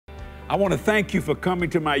I want to thank you for coming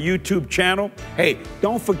to my YouTube channel. Hey,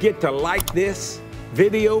 don't forget to like this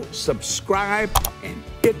video, subscribe, and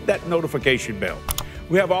hit that notification bell.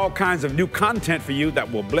 We have all kinds of new content for you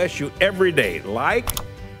that will bless you every day. Like,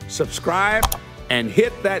 subscribe, and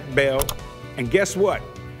hit that bell. And guess what?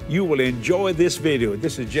 You will enjoy this video.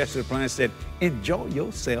 This is Jesse Duplantis said, enjoy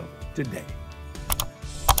yourself today.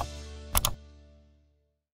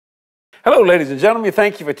 Hello, ladies and gentlemen.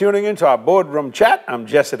 Thank you for tuning in to our Boardroom Chat. I'm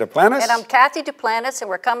Jesse Duplantis. And I'm Cathy Duplantis, and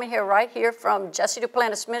we're coming here right here from Jesse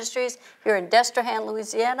Duplantis Ministries here in Destrehan,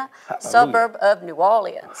 Louisiana, suburb of New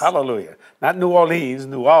Orleans. Hallelujah. Not New Orleans,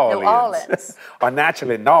 New Orleans. New Orleans. Or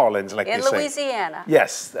naturally, New Orleans, like in they say. Louisiana.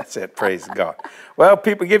 Yes, that's it. Praise God. Well,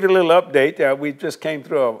 people, give you a little update. We just came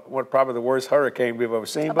through probably the worst hurricane we've ever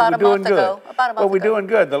seen, but we're doing good. About a month ago. We're doing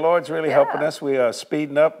good. The Lord's really helping us. We are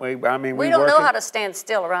speeding up. We don't know how to stand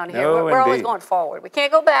still around here. No, we're always going forward. We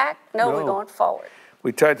can't go back. No, we're going forward.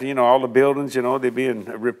 We tried to, all the buildings, they're being,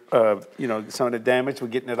 some of the damage, we're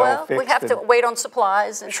getting it all fixed. Well, we have to wait on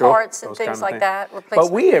supplies and parts and things like that.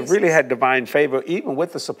 But we have really had divine favor, even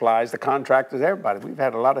with the supplies, the contractors, everybody. We've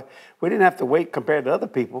had we didn't have to wait compared to other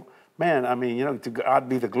people. Man, to God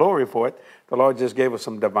be the glory for it. The Lord just gave us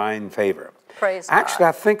some divine favor. Praise God. Actually,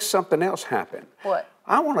 I think something else happened. What?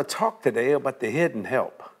 I want to talk today about the hidden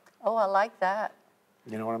help. Oh, I like that.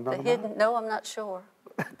 You know what I'm talking about? No, I'm not sure.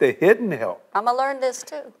 The hidden help. I'm going to learn this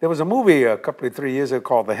too. There was a movie a couple of 3 years ago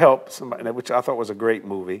called The Help, which I thought was a great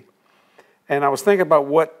movie. And I was thinking about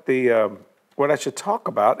what I should talk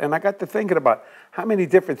about, and I got to thinking about how many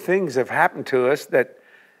different things have happened to us that,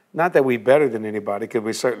 not that we're better than anybody, because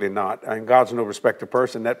we're certainly not, and God's no respecter of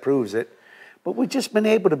person, that proves it, but we've just been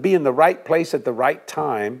able to be in the right place at the right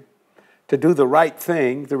time, to do the right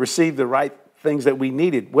thing, to receive the right things that we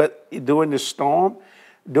needed, during the storm,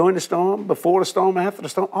 before the storm, after the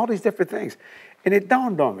storm, all these different things. And it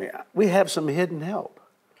dawned on me, we have some hidden help.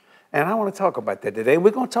 And I want to talk about that today.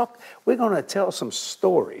 We're going to tell some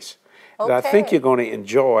stories that I think you're going to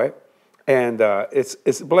enjoy. And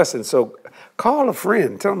it's a blessing. So call a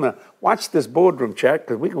friend, tell them to watch this Boardroom Chat,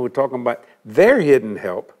 because we're going to be talking about their hidden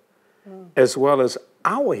help as well as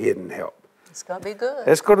our hidden help. It's going to be good.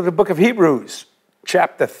 Let's go to the book of Hebrews,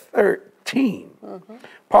 chapter 13.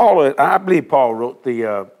 Paul, I believe Paul wrote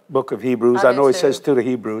the book of Hebrews. I know it says to the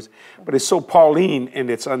Hebrews, but it's so Pauline in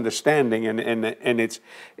its understanding and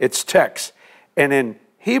its text. And in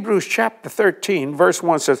Hebrews chapter 13, verse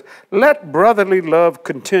 1 says, let brotherly love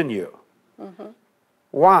continue.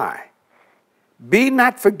 Why? Be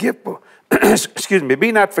not forgetful,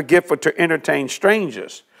 be not forgetful to entertain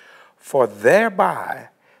strangers, for thereby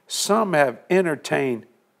some have entertained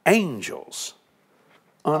angels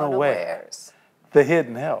unawares. The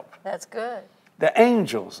hidden help. That's good. The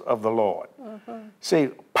angels of the Lord. See,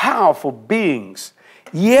 powerful beings,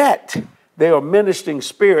 yet they are ministering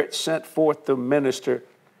spirits sent forth to minister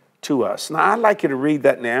to us. Now, I'd like you to read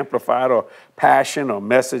that in the Amplified or Passion or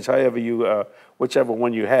Message, however you, whichever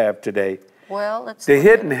one you have today. Well, let's the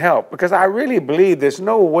hidden help, because I really believe there's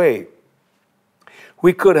no way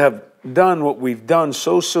we could have done what we've done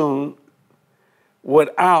so soon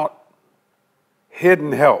without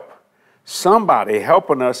hidden help. Somebody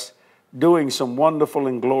helping us doing some wonderful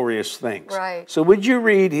and glorious things. Right. So would you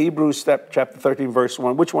read Hebrews chapter 13, verse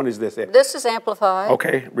 1? Which one is this? This is Amplified.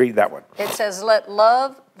 Okay, read that one. It says,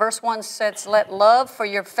 verse 1 says, let love for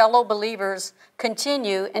your fellow believers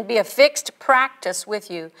continue and be a fixed practice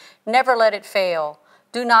with you. Never let it fail.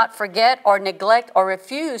 Do not forget or neglect or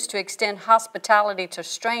refuse to extend hospitality to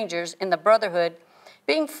strangers in the brotherhood,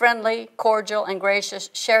 being friendly, cordial, and gracious,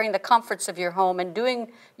 sharing the comforts of your home, and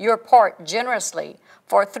doing your part generously.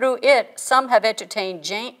 For through it, some have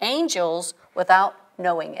entertained angels without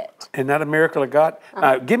knowing it. Isn't that a miracle of God?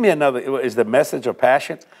 Give me another. Is the Message of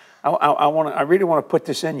Passion? I really want to put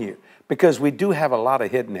this in you, because we do have a lot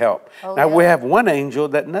of hidden help. We have one angel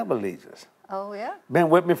that never leaves us. Oh, yeah? Been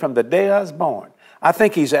with me from the day I was born. I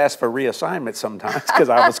think he's asked for reassignment sometimes, because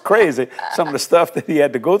I was crazy. Some of the stuff that he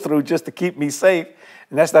had to go through just to keep me safe.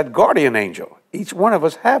 And that's that guardian angel. Each one of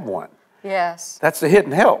us have one. Yes. That's the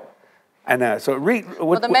hidden help. And so read.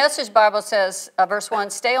 Well, the Message Bible says, verse 1,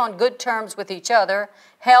 stay on good terms with each other,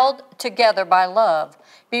 held together by love.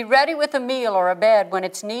 Be ready with a meal or a bed when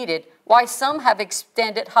it's needed. Why some have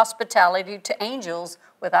extended hospitality to angels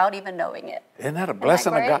without even knowing it. Isn't that a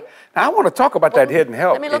blessing of God? Now, I want to talk about that hidden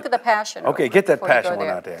help. Let me look at the Passion. Okay, get that Passion one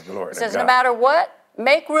out there. Glory it says, to God. no matter what,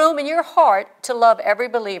 make room in your heart to love every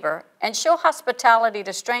believer and show hospitality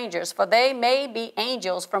to strangers, for they may be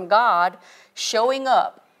angels from God showing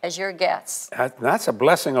up as your guests. That's a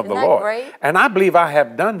blessing of Isn't the that Lord. great? And I believe I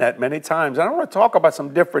have done that many times. And I want to talk about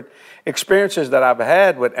some different experiences that I've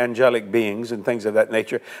had with angelic beings and things of that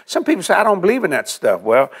nature. Some people say, I don't believe in that stuff.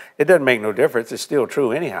 Well, it doesn't make no difference. It's still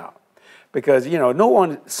true anyhow. Because, you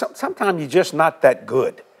know, sometimes you're just not that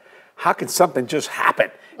good. How can something just happen?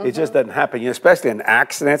 It just doesn't happen, especially in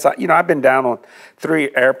accidents. I've been down on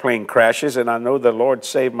 3 airplane crashes, and I know the Lord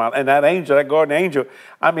saved my life. And that angel, that guardian angel,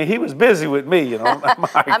 I mean, he was busy with me, you know.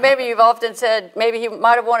 Maybe you've often said maybe he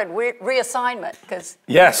might have wanted reassignment because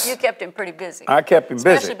you kept him pretty busy. I kept him busy.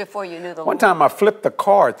 Especially before you knew the Lord. One time I flipped the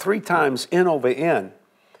car 3 times end over end,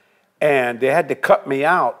 and they had to cut me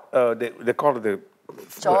out. They called it the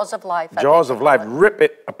Jaws of life. Jaws of life, rip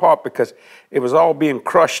it apart because it was all being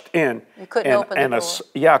crushed in. You couldn't open the door.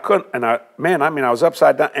 Yeah, I couldn't. And I was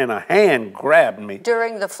upside down, and a hand grabbed me.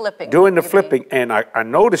 During the flipping. During the flipping, and I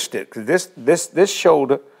noticed it because this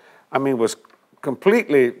shoulder, was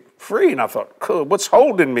completely free, and I thought, cool, what's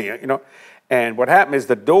holding me, you know? And what happened is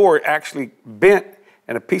the door actually bent,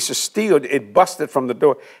 and a piece of steel, it busted from the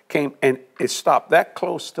door, came and it stopped that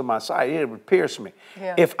close to my side. It would pierce me.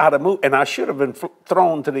 Yeah. If I'd have moved, and I should have been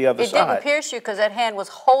thrown to the other side. It didn't pierce you because that hand was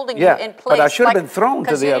holding you in place. But I should have been thrown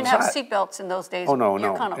to the other side. Because you didn't have seatbelts in those days. Oh, no.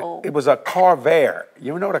 You're kind of old. It was a Corvair.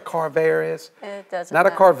 You know what a Corvair is? It doesn't Not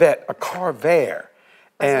matter. a Corvette, a Corvair.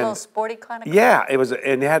 It was a little sporty kind of car? Yeah, it was,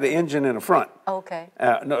 and it had the engine in the front. Okay.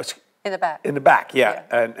 No, it's in the back. In the back,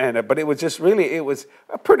 yeah. But it was just really, it was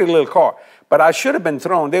a pretty little car. But I should have been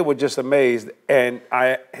thrown. They were just amazed. And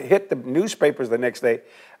I hit the newspapers the next day.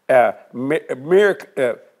 A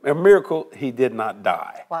miracle, he did not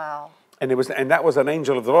die. Wow. And that was an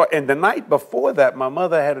angel of the Lord. And the night before that, my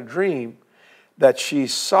mother had a dream that she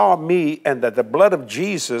saw me and that the blood of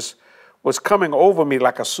Jesus was coming over me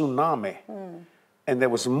like a tsunami. And there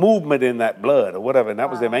was movement in that blood or whatever. And that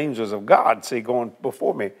was them angels of God, going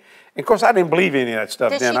before me. And of course, I didn't believe any of that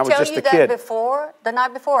stuff then. I was just a kid. Did she tell you that before, the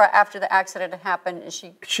night before, or after the accident had happened? And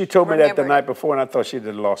she told me that the night before, and I thought she'd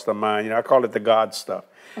lost her mind. You know, I call it the God stuff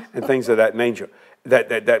and things of that nature,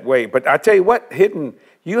 that way. But I tell you what,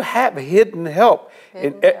 you have hidden help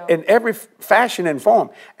in every fashion and form.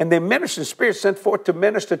 And the ministering spirit sent forth to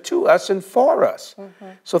minister to us and for us.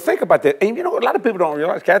 So think about that. And you know, a lot of people don't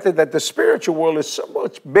realize, Cathy, that the spiritual world is so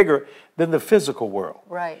much bigger than the physical world.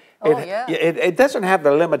 Right. It doesn't have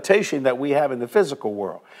the limitation that we have in the physical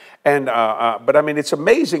world. And but I mean, it's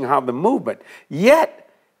amazing how the movement,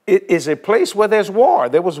 yet it is a place where there's war.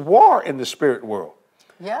 There was war in the spirit world.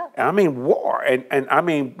 Yeah. I mean, war. And I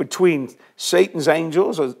mean, between Satan's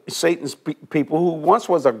angels or Satan's people, who once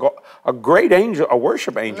was a great angel, a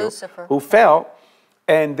worship angel, Lucifer, who fell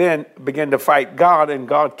and then began to fight God, and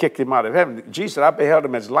God kicked him out of heaven. Jesus said, I beheld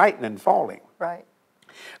him as lightning falling. Right.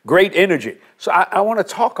 Great energy. So I want to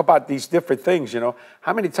talk about these different things, you know.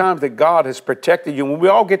 How many times that God has protected you? When we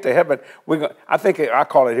all get to heaven, I think I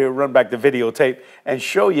call it here, run back the videotape and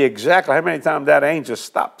show you exactly how many times that angel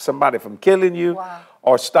stopped somebody from killing you. Wow.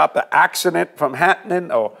 Or stopped the accident from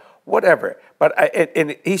happening or whatever. But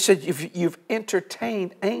and he said, you've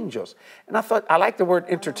entertained angels. And I thought, I like the word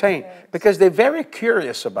entertain because they're very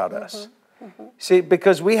curious about us. See,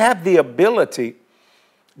 because we have the ability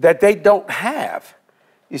that they don't have.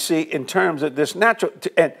 You see, in terms of this natural,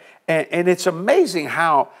 and it's amazing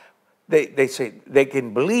how they say they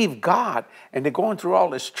can believe God, and they're going through all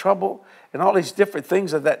this trouble and all these different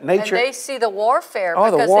things of that nature. And they see the warfare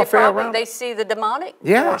because they see the demonic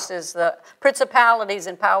forces, the principalities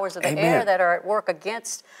and powers of the air that are at work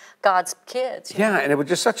against God's kids. Yeah, and it was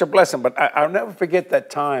just such a blessing. But I'll never forget that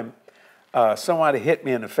time somebody hit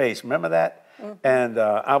me in the face. Remember that? And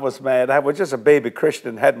I was mad. I was just a baby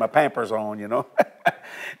Christian, had my Pampers on, you know.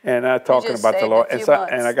 And I talking about the Lord.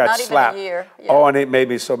 And I got slapped. Yeah. Oh, and it made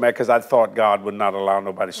me so mad because I thought God would not allow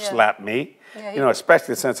nobody to slap me. Yeah, you know,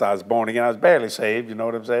 especially since I was born again. I was barely saved, you know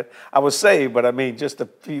what I'm saying? I was saved, but I mean just a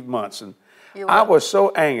few months. And I was so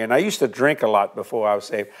angry. And I used to drink a lot before I was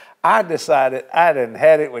saved. I decided I done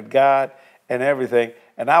had it with God and everything.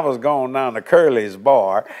 And I was going down to Curly's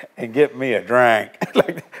bar and get me a drink.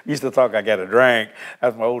 Like, used to talk, I got a drink.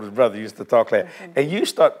 That's my oldest brother used to talk like that. And you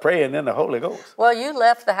start praying in the Holy Ghost. Well, you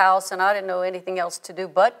left the house, and I didn't know anything else to do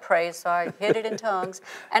but pray, so I hid it in tongues.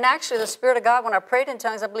 And actually, the Spirit of God, when I prayed in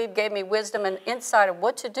tongues, I believe gave me wisdom and insight of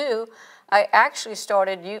what to do. I actually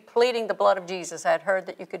started pleading the blood of Jesus. I had heard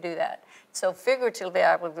that you could do that. So figuratively,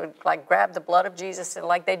 I would like grab the blood of Jesus, and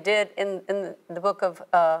like they did in the book of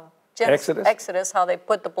Exodus, how they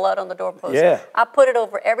put the blood on the doorpost. Yeah. I put it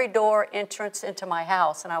over every door entrance into my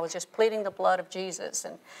house, and I was just pleading the blood of Jesus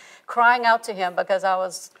and crying out to him because I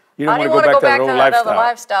was You don't I didn't want want to to go back to old that other lifestyle.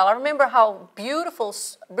 lifestyle. I remember how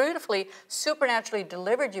beautifully, supernaturally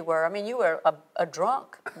delivered you were. I mean, you were a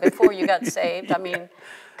drunk before you got saved. I mean,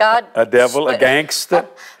 God. A devil, a gangster,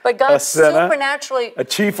 But a God sinner, supernaturally. a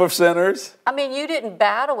chief of sinners. I mean, you didn't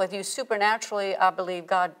battle with you. Supernaturally, I believe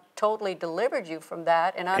God totally delivered you from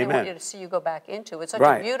that, and I didn't want you to see you go back into it. Such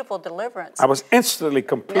a beautiful deliverance. I was instantly,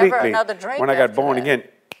 completely, never another drink when I got after born that. again,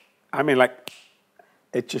 I mean, like,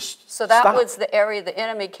 it just So that stopped. was the area the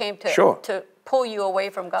enemy came to pull you away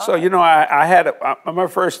from God. So, my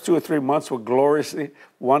first 2 or 3 months were gloriously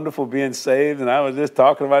wonderful being saved, and I was just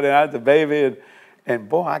talking about it. I had the baby, and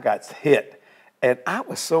boy, I got hit. And I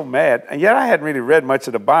was so mad. And yet I hadn't really read much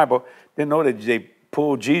of the Bible. Didn't know that they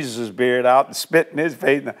pulled Jesus' beard out and spit in his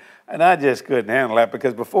face. And I just couldn't handle that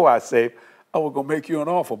because before I saved, I was going to make you an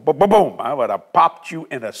offer. Boom. I would have popped you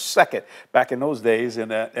in a second back in those days on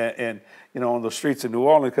the streets of New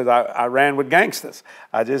Orleans because I ran with gangsters.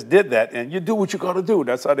 I just did that. And you do what you got to do.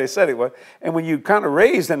 That's how they said it was. And when you kind of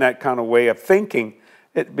raised in that kind of way of thinking,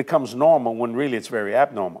 it becomes normal when really it's very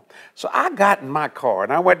abnormal. So I got in my car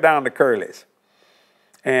and I went down to Curly's.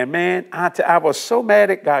 And man, I was so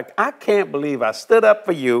mad at God. I can't believe I stood up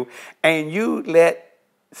for you and you let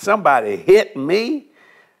somebody hit me.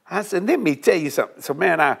 I said, let me tell you something. So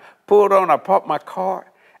man, I parked my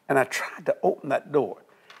car and I tried to open that door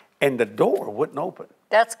and the door wouldn't open.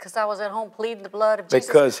 That's because I was at home pleading the blood of Jesus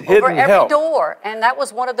because over every help. door. And that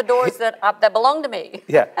was one of the doors that belonged to me.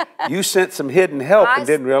 Yeah, you sent some hidden help and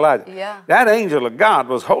didn't realize it. Yeah. That angel of God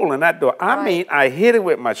was holding that door. I mean, I hit it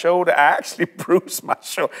with my shoulder. I actually bruised my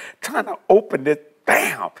shoulder trying to open it.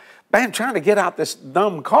 Bam, trying to get out this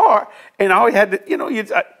dumb car. And all you had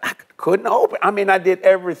to, I couldn't open. I mean, I did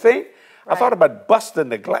everything. I thought about busting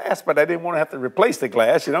the glass, but I didn't want to have to replace the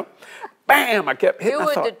glass, Bam, I kept hitting. You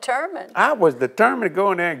were determined. I was determined to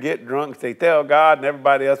go in there and get drunk. They tell God and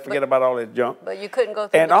everybody else, forget about all this junk. But you couldn't go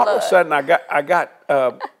through and the all blood. of a sudden, I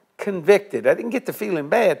got convicted. I didn't get to feeling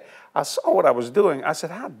bad. I saw what I was doing. I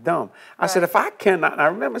said, how dumb. I said, if I cannot, and I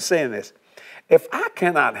remember saying this, if I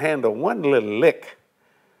cannot handle one little lick,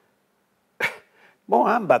 boy,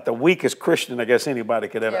 I'm about the weakest Christian I guess anybody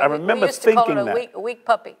could ever. Yeah, I remember we used to thinking call it that. a weak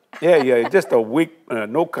puppy. Yeah, just a weak,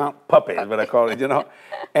 no-count puppy is what I call it,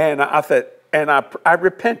 And I said, and I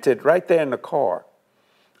repented right there in the car.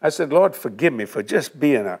 I said, Lord, forgive me for just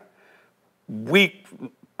being a weak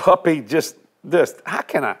puppy, just this. How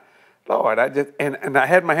can I? Lord, and I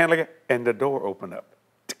had my hand like that, and the door opened up.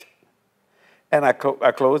 And I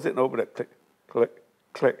closed it and opened it, click, click,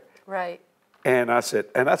 click. Right. And I said,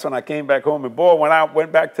 and that's when I came back home. And boy, when I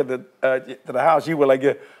went back to the house, you were like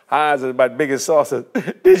your eyes are about big as saucers.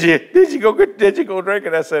 Did you go drink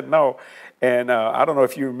it? I said no. And I don't know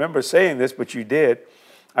if you remember saying this, but you did.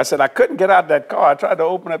 I said I couldn't get out of that car. I tried to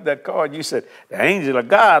open up that car, and you said the angel of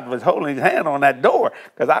God was holding his hand on that door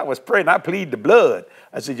because I was praying. I plead the blood.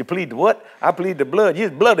 I said, you plead the what? I plead the blood. You're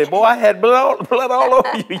bloody, boy. I had blood all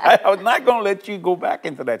over you. I was not going to let you go back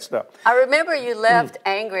into that stuff. I remember you left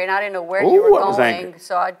angry, and I didn't know where you were I was going, angry.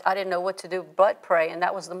 so I didn't know what to do but pray, and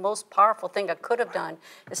that was the most powerful thing I could have done.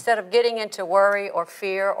 Instead of getting into worry or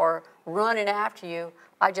fear or running after you,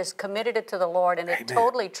 I just committed it to the Lord, and it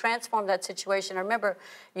totally transformed that situation. I remember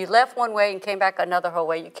you left one way and came back another whole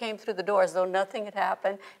way. You came through the door as though nothing had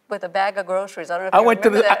happened with a bag of groceries. I don't know if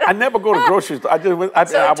you remember that. I never go to grocery stores. I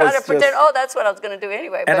trying to pretend, that's what I was going to do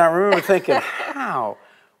anyway. And I remember thinking, how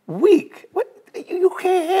weak. What, you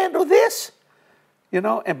can't handle this?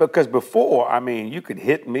 And because before, I mean, you could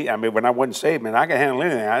hit me. I mean, when I wasn't saved, man, I could handle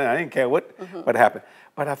anything. I didn't care what happened.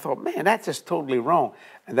 But I thought, man, that's just totally wrong.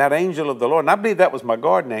 And that angel of the Lord, and I believe that was my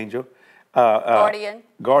guardian angel. Guardian.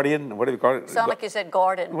 Guardian, what do you call it? Sound like you said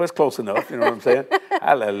garden. Well, it's close enough, you know what I'm saying?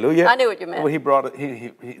 Hallelujah. I knew what you meant. Well, he brought it,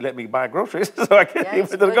 he let me buy groceries so I could give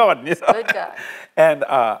it to the garden. Good guy. And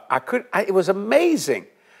it was amazing.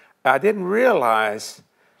 I didn't realize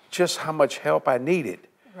just how much help I needed.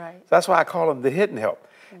 Right. So that's why I call them the hidden help.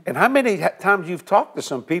 And how many times you've talked to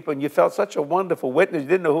some people and you felt such a wonderful witness, you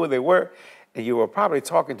didn't know who they were, and you were probably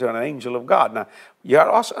talking to an angel of God. Now, you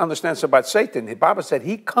also understand something about Satan. The Bible said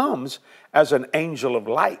he comes as an angel of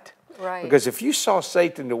light. Right. Because if you saw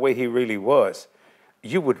Satan the way he really was,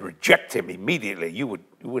 you would reject him immediately. You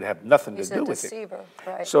would have nothing to do with it. He's a deceiver,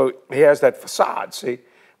 right. So he has that facade, see?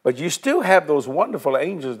 But you still have those wonderful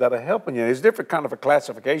angels that are helping you. There's different kind of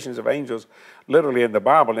classifications of angels literally in the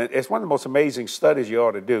Bible. And it's one of the most amazing studies you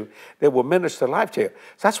ought to do. They will minister life to you.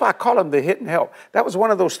 So that's why I call them the hidden help. That was one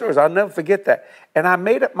of those stories. I'll never forget that. And I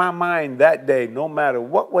made up my mind that day, no matter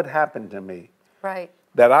what would happen to me, right,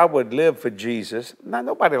 that I would live for Jesus. Now,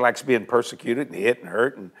 nobody likes being persecuted and hit and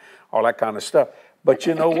hurt and all that kind of stuff. But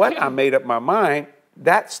you know what? I made up my mind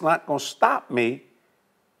that's not going to stop me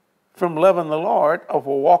from loving the Lord or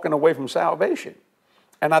for walking away from salvation.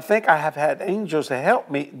 And I think I have had angels to help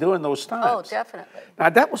me during those times. Oh, definitely. Now,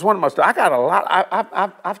 that was one of my, I got a lot,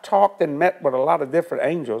 I've talked and met with a lot of different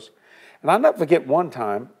angels. And I'll never forget one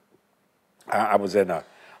time, I was in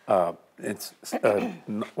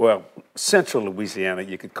central Louisiana,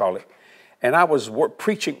 you could call it. And I was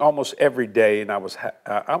preaching almost every day, and I was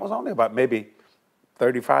only about maybe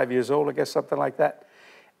 35 years old, I guess, something like that.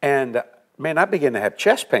 And man, I began to have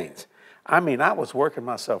chest pains. I mean, I was working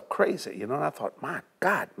myself crazy, you know, and I thought, my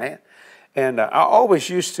God, man. And I always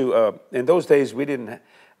used to, in those days,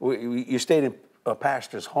 you stayed in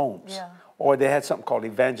pastors' homes. Yeah. Or they had something called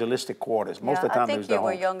evangelistic quarters. Most of the time it was the I think you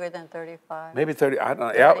were homes. younger than 35. Maybe 30, I don't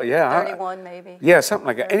know. 30, Yeah. 31 maybe. Yeah, something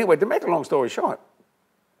like that. Anyway, to make a long story short,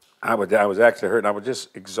 I was actually hurt, and I was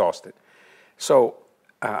just exhausted. So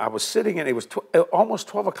I was sitting, and it was almost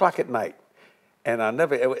 12 o'clock at night. And I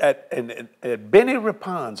never, at Benny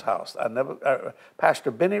Ripon's house, Pastor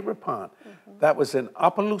Benny Ripon, that was in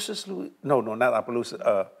Opelousas, no, not Opelousas,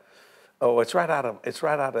 it's right out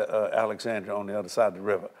of Alexandria on the other side of the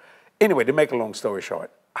river. Anyway, to make a long story short,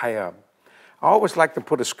 I always like to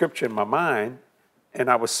put a scripture in my mind, and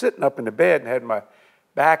I was sitting up in the bed and had my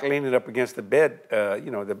back leaning up against the bed,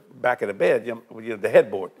 the back of the bed, the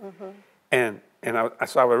headboard. So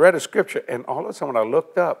I read a scripture, and all of a sudden when I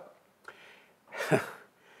looked up,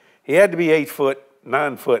 he had to be 8 foot,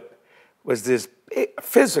 9 foot, was this,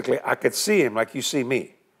 physically, I could see him like you see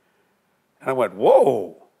me. And I went,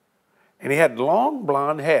 whoa. And he had long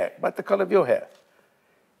blonde hair, about the color of your hair.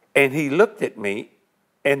 And he looked at me,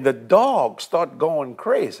 and the dogs started going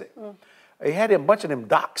crazy. He had a bunch of them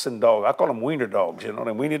dachshund dogs. I call them wiener dogs, them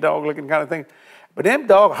weenie dog looking kind of thing. But them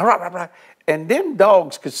dogs, and them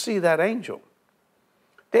dogs could see that angel.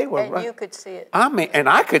 They were And you could see it. I mean, and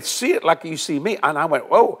I could see it like you see me. And I went,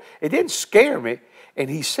 whoa. It didn't scare me. And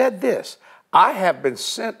he said this, I have been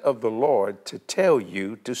sent of the Lord to tell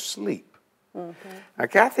you to sleep. Now,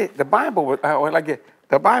 Cathy, the Bible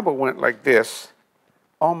went like this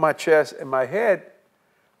on my chest, and my head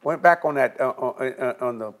went back on that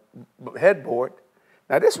on the headboard.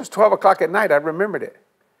 Now, this was 12 o'clock at night. I remembered it.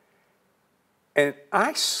 And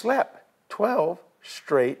I slept 12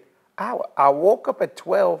 straight hours. I woke up at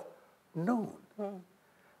 12 noon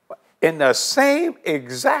in the same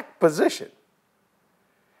exact position.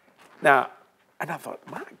 Now, and I thought,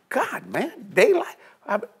 my God, man, daylight.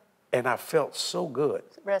 And I felt so good.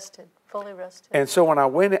 Rested, fully rested. And so when I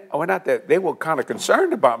went out there, they were kind of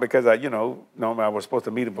concerned about me because normally I was supposed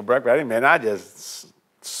to meet him for breakfast. I just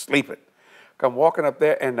sleeping. Come walking up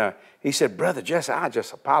there, and he said, Brother Jesse, I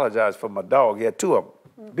just apologize for my dog. He had 2 of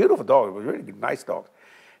them. Beautiful dogs, really nice dogs.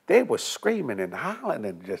 They were screaming and howling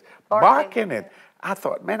and just barking. And I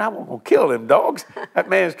thought, man, I wasn't going to kill them dogs. That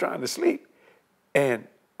man's trying to sleep. And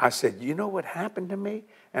I said, you know what happened to me?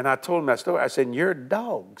 And I told him that story. I said, your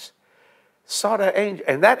dogs saw that angel,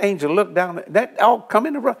 and that angel looked down, that dog come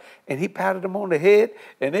in the room, and he patted them on the head,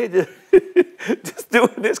 and they just doing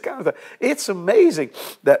this kind of stuff. It's amazing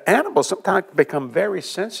that animals sometimes become very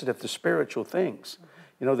sensitive to spiritual things.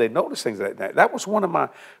 They notice things like that. That was one of my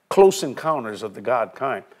close encounters of the God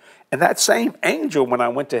kind. And that same angel, when I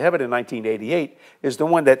went to heaven in 1988, is the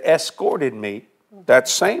one that escorted me. That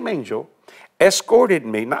same angel escorted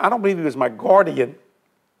me. Now, I don't believe he was my guardian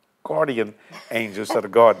angel instead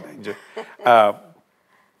of guardian angel. I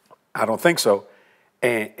don't think so.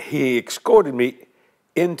 And he escorted me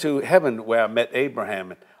into heaven where I met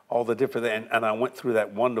Abraham and all the different things. And I went through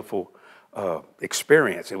that wonderful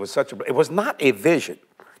experience. It was not a vision.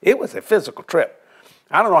 It was a physical trip.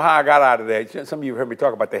 I don't know how I got out of there. Some of you heard me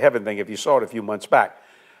talk about the heaven thing if you saw it a few months back.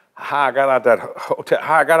 How I got out that hotel,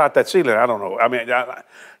 how I got out that ceiling, I don't know. I mean,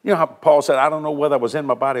 you know how Paul said, I don't know whether I was in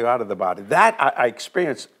my body or out of the body. That I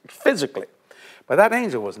experienced physically. But that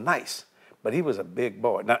angel was nice, but he was a big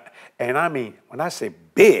boy. Now, and I mean, when I say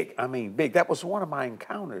big, I mean big. That was one of my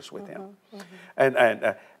encounters with him. And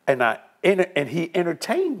he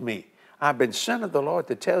entertained me. I've been sent of the Lord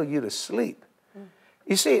to tell you to sleep.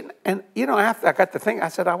 You see, and after I got to think, I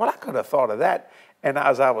said, well, I could have thought of that. And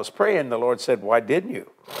as I was praying, the Lord said, why didn't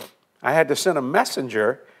you? I had to send a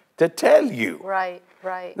messenger to tell you. Right.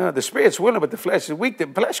 No, the spirit's willing, but the flesh is weak. The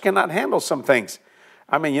flesh cannot handle some things.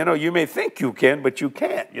 I mean, you may think you can, but you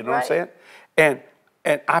can't. You know what I'm saying?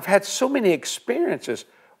 And I've had so many experiences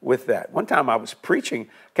with that. One time I was preaching.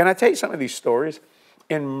 Can I tell you some of these stories?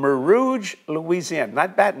 In Mer Rouge, Louisiana,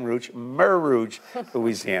 not Baton Rouge, Mer Rouge,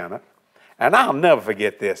 Louisiana. And I'll never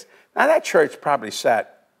forget this. Now, that church probably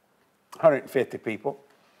sat 150 people,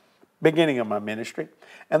 beginning of my ministry.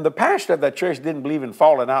 And the pastor of that church didn't believe in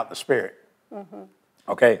falling out in the spirit.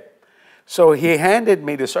 Okay. So he handed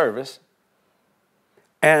me the service.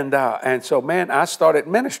 And so, man, I started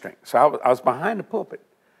ministering. So I was behind the pulpit.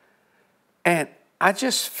 And I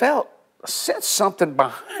just sensed something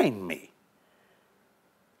behind me.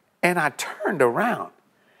 And I turned around.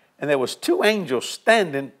 And there was 2 angels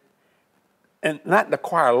standing, and not in the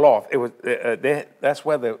choir loft. It was that's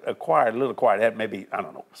where the little choir, they had maybe, I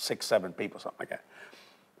don't know, 6, 7 people, something like that.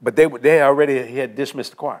 But he had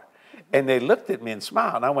dismissed the choir. And they looked at me and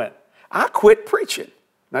smiled. And I went, I quit preaching.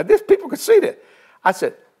 Now, people could see that. I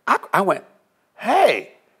said, I went,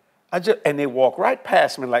 hey. And they walked right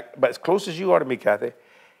past me, but as close as you are to me, Cathy.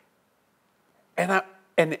 And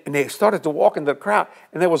they started to walk into the crowd.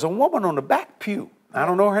 And there was a woman on the back pew. I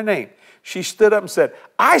don't know her name. She stood up and said,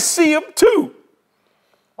 I see him too.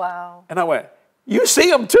 Wow. And I went, you see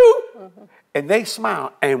him too? Mm-hmm. And they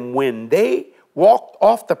smiled. And when they walked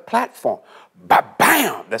off the platform,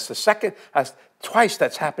 bam, that's twice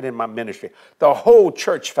that's happened in my ministry. The whole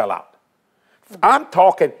church fell out. I'm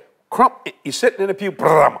talking, you're sitting in the pew,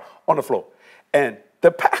 on the floor. And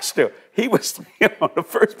the pastor, he was on the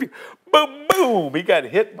first pew, boom, boom. He got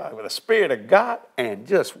hit with the Spirit of God and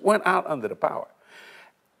just went out under the power.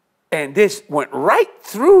 And this went right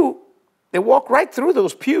through, they walked right through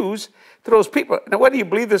those pews to those people. Now, whether you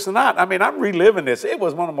believe this or not, I mean, I'm reliving this. It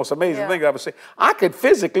was one of the most amazing things I ever seen. I could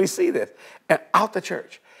physically see this and out the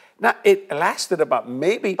church. Now, it lasted about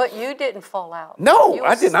maybe. But you didn't fall out. No,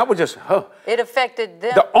 I didn't. I was just, It affected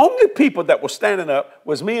them. The only people that were standing up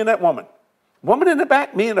was me and that woman. Woman in the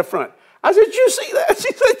back, me in the front. I said, did you see that?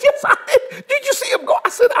 She said, yes, I did. Did you see him go? I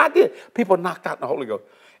said, I did. People knocked out in the Holy Ghost.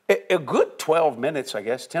 A good 12 minutes, I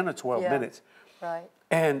guess, 10 or 12 minutes. Right.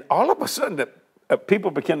 And all of a sudden,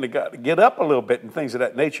 people began to get up a little bit and things of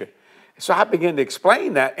that nature. So I began to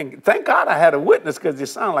explain that. And thank God I had a witness, because they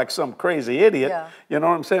sound like some crazy idiot. Yeah. You know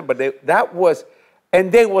what I'm saying? But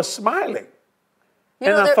they were smiling.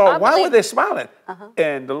 And I thought, why were they smiling?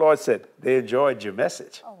 And the Lord said, they enjoyed your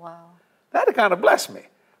message. Oh, wow. That kind of blessed me.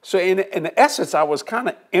 So in essence, I was kind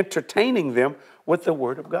of entertaining them with the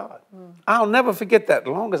Word of God. I'll never forget that as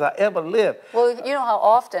long as I ever live. Well, you know how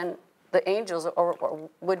often the angels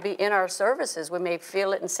would be in our services. We may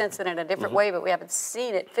feel it and sense it in a different way, but we haven't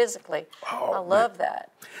seen it physically. Oh, I love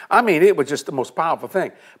that. I mean, it was just the most powerful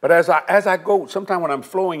thing. But as I go, sometimes when I'm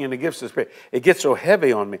flowing in the gifts of the Spirit, it gets so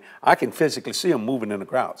heavy on me, I can physically see them moving in the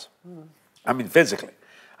crowds. I mean, physically.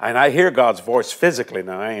 And I hear God's voice physically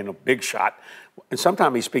now. I ain't no big shot. And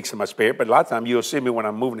sometimes he speaks in my spirit, but a lot of times you'll see me when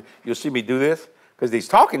I'm moving, you'll see me do this because he's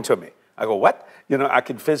talking to me. I go, what? You know, I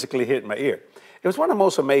can physically hear it in my ear. It was one of the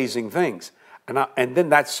most amazing things. And then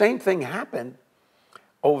that same thing happened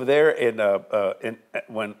over there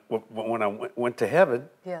when I went to heaven.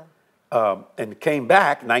 Yeah. And came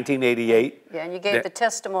back, 1988. Yeah, and you gave the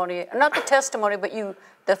testimony, not the testimony, but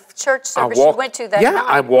the church service you went to that night. Yeah,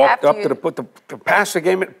 I walked up to the pastor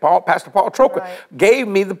gave me, Pastor Paul Troker, gave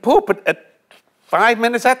me the pulpit at 5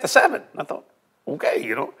 minutes after 7. I thought, okay,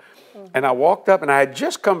 you know. And I walked up, and I had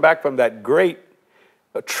just come back from that great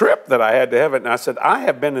trip that I had to heaven. And I said, I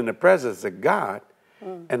have been in the presence of God,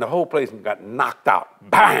 and the whole place got knocked out.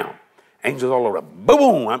 Bam! Angels all over.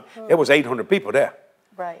 Boom! There was 800 people there.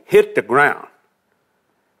 Right. Hit the ground.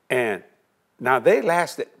 And now they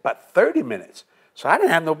lasted about 30 minutes. So I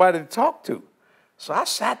didn't have nobody to talk to. So I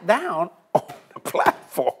sat down on the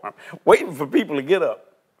platform waiting for people to get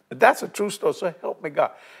up. That's a true story. So help me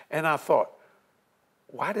God. And I thought,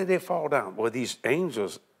 why did they fall down? Well, these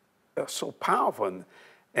angels are so powerful,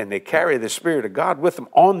 and they carry the Spirit of God with them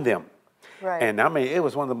on them. Right. And I mean, it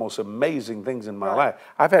was one of the most amazing things in my life.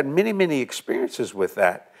 I've had many, many experiences with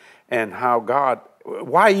that, and how God,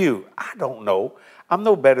 why you? I don't know. I'm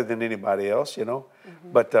no better than anybody else, you know.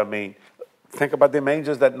 But I mean, think about them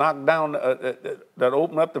angels that knocked down, that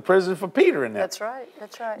opened up the prison for Peter in there. That's right,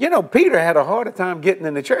 that's right. You know, Peter had a harder time getting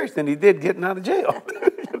in the church than he did getting out of jail.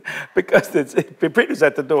 Because Peter's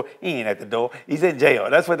at the door. He ain't at the door. He's in jail.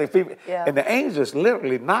 That's what the people, and the angels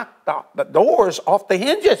literally knocked the doors off the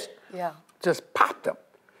hinges. Yeah. Just popped them.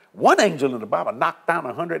 One angel in the Bible knocked down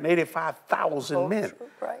 185,000 men.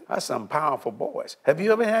 Right. That's some powerful boys. Have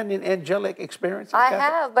you ever had an angelic experience? I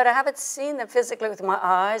have, but I haven't seen them physically with my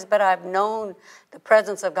eyes, but I've known the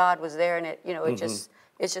presence of God was there, and it, you know,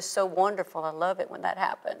 it's just so wonderful. I love it when that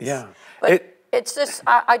happens. Yeah. But it's just,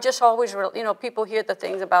 I just always, you know, people hear the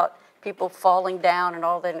things about people falling down and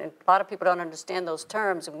all that. And a lot of people don't understand those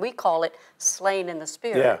terms, and we call it slain in the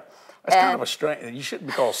spirit. Yeah. That's kind of a strange. You shouldn't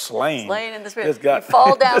be called slain. Slain in the spirit. God, you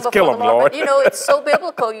fall down let's before kill the him, Lord. Lord. But, you know, it's so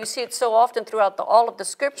biblical. You see it so often throughout all of the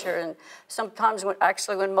Scripture. And sometimes,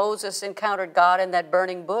 when Moses encountered God in that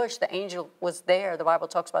burning bush, the angel was there. The Bible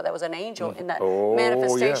talks about that was an angel in that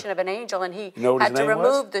manifestation of an angel, and he had to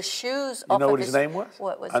remove the shoes off of his. You know what his name was?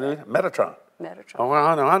 What was it? Metatron. Metatron. Oh,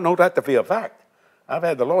 I know that to be a fact. I've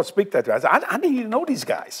had the Lord speak that to me. I said, I need to know these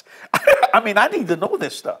guys. I mean, I need to know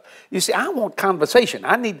this stuff. You see, I want conversation.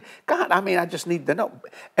 I just need to know.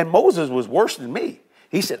 And Moses was worse than me.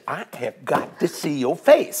 He said, I have got to see your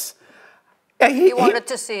face. And he wanted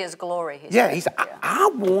to see his glory. He said, I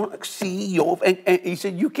want to see your face. And he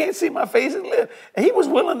said, you can't see my face and live. And he was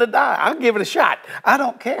willing to die. I'll give it a shot. I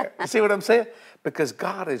don't care. You see what I'm saying? Because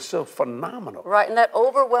God is so phenomenal. Right, and that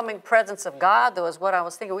overwhelming presence of God, though, is what I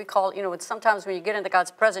was thinking. We call, sometimes when you get into God's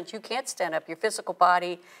presence, you can't stand up. Your physical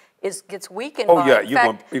body gets weakened. Oh, yeah, you're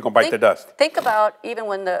going to bite the dust. Think about even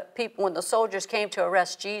when the soldiers came to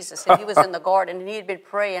arrest Jesus, and he was in the garden, and he had been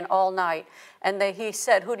praying all night. And he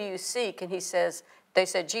said, who do you seek? And they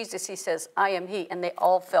said, Jesus. He says, I am he. And they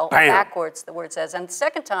all fell backwards, the word says. And the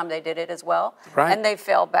second time they did it as well. Right. And they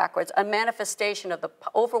fell backwards. A manifestation of the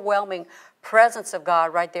overwhelming presence of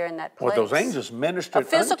God right there in that place. Well, those angels ministered unto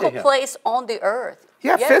him. A physical place on the earth.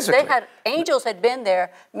 Yeah, yes, physically. Angels had been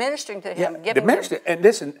there ministering to him. Yeah, and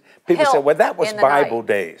listen, people say, well, that was Bible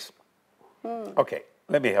days. Okay,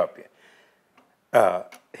 let me help you.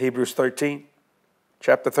 Hebrews 13,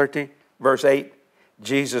 chapter 13, verse 8,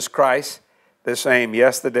 Jesus Christ, the same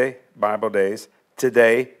yesterday, Bible days,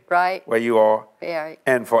 today, right, where you are,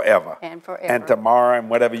 and forever. And tomorrow, and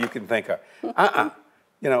whatever you can think of.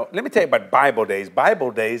 Let me tell you about Bible days.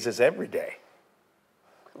 Bible days is every day.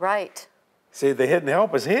 Right. See, the hidden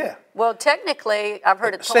help is here. Well, technically, I've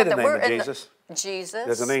heard it taught that we're in Jesus. Jesus.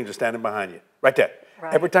 There's an angel standing behind you, right there.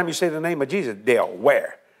 Right. Every time you say the name of Jesus, they are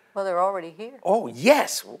where? Well, they're already here. Oh,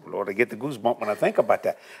 yes. Oh, Lord, I get the goosebump when I think about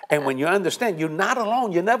that. And when you understand, you're not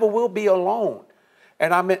alone. You never will be alone.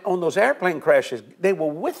 And I mean, on those airplane crashes, they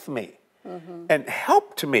were with me and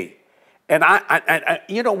helped me. And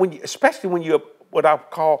especially when you're what I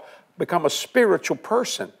call become a spiritual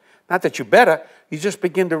person. Not that you're better. You just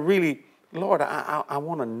begin to really, Lord, I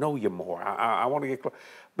want to know you more. I want to get close.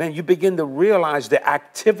 Man, you begin to realize the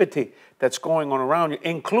activity that's going on around you,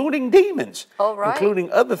 including demons,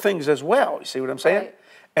 including other things as well. You see what I'm saying? Right.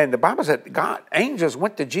 And the Bible said angels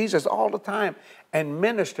went to Jesus all the time and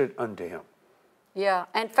ministered unto him. Yeah.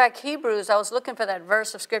 In fact, Hebrews, I was looking for that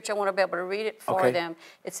verse of Scripture. I want to be able to read it for them.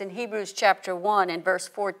 It's in Hebrews chapter 1 and verse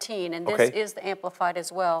 14, and this is the Amplified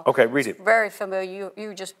as well. Okay, read it. It's very familiar.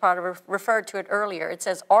 You just probably referred to it earlier. It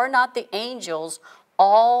says, are not the angels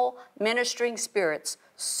all ministering spirits,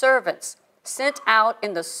 servants, sent out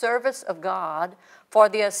in the service of God for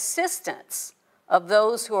the assistance of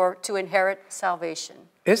those who are to inherit salvation?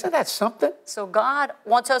 Isn't that something? So God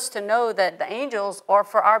wants us to know that the angels are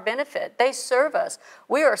for our benefit. They serve us.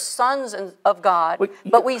 We are sons of God,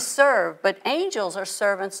 but we serve. But angels are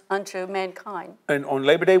servants unto mankind. And on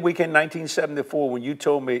Labor Day weekend 1974, when you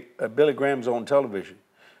told me Billy Graham's on television,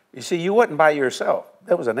 you see, you wasn't by yourself.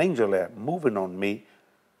 There was an angel there moving on me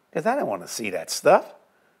because I didn't want to see that stuff.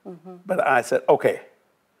 But I said, okay.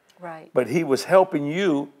 Right. But he was helping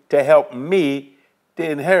you to help me to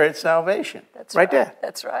inherit salvation. That's right there.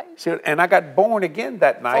 That's right. See, and I got born again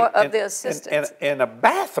that night in a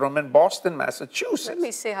bathroom in Boston, Massachusetts. Let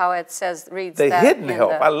me see how it reads the that. Hidden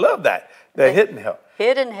help. I love that. The hidden help.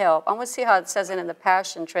 Hidden help. I want to see how it says it in the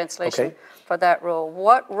Passion Translation for that role.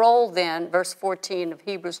 What role then, verse 14 of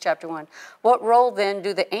Hebrews chapter 1, what role then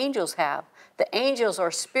do the angels have? The angels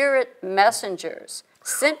are spirit messengers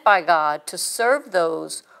sent by God to serve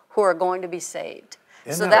those who are going to be saved.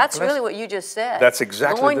 So that's really what you just said. That's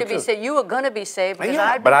exactly going to be saved. You were going to be saved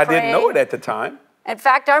because but I didn't know it at the time. In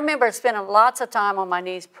fact, I remember spending lots of time on my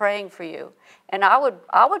knees praying for you. And I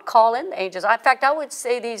would call in the angels. In fact, I would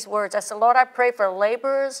say these words. I said, Lord, I pray for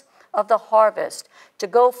laborers of the harvest to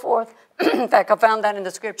go forth. In fact, I found that in the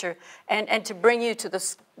Scripture. And to bring you to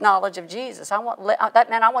the knowledge of Jesus. I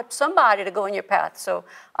want somebody to go in your path. So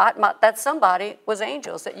that somebody was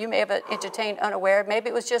angels that you may have entertained unaware. Maybe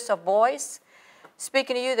it was just a voice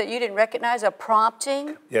speaking to you that you didn't recognize, a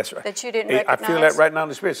prompting that you didn't recognize. I feel that right now in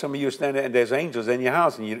the Spirit. Some of you are standing there and there's angels in your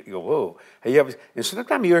house and you go, whoa. And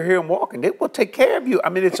sometimes you'll hear them walking. They will take care of you. I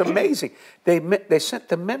mean, it's amazing. They sent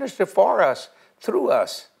the minister for us, through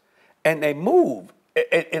us, and they move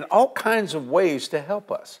in all kinds of ways to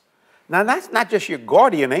help us. Now, that's not just your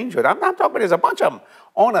guardian angel. I'm not talking about there's a bunch of them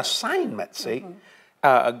on assignment, see?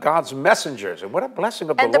 God's messengers. And what a blessing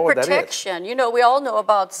of the Lord that is. And the protection. You know, we all know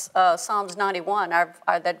about Psalms 91,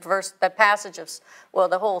 that verse, that passage of, well,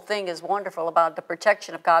 the whole thing is wonderful about the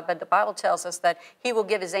protection of God, but the Bible tells us that he will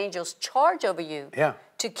give his angels charge over you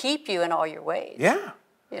to keep you in all your ways. Yeah.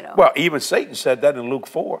 You know. Well, even Satan said that in Luke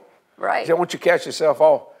 4. Right. He said, once you cast yourself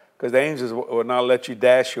off, because the angels will not let you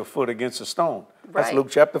dash your foot against a stone. That's Luke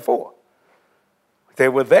chapter 4. They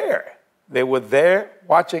were there. They were there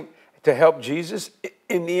watching to help Jesus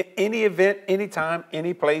in any event, anytime,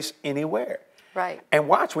 any place, anywhere. Right. And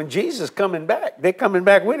watch, when Jesus is coming back, they're coming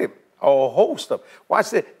back with him. A whole stuff.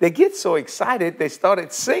 Watch this. They get so excited, they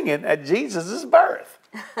started singing at Jesus' birth.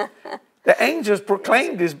 The angels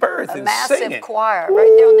proclaimed his birth and singing. A massive choir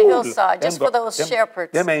right there on the hillside, just for those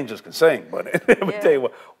shepherds. Them angels can sing, but let me tell you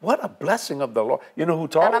what a blessing of the Lord. You know who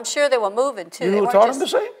taught them? And I'm sure they were moving, too. You know who taught them to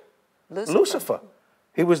sing? Lucifer.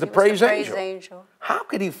 He was the praise angel. How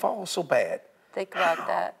could he fall so bad? Think about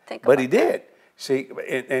that. But he did. See,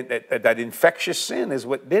 and that infectious sin is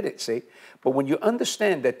what did it, see? But when you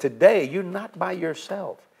understand that today you're not by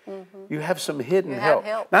yourself, you have some hidden help.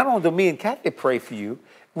 Not only do me and Cathy pray for you,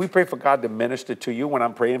 we pray for God to minister to you when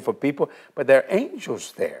I'm praying for people, but there are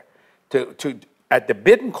angels there to at the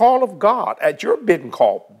bidden call of God, at your bidden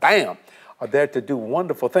call, bam, are there to do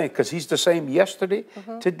wonderful things because he's the same yesterday,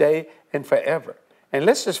 today, and forever. And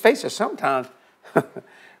let's just face it, sometimes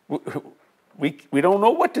we don't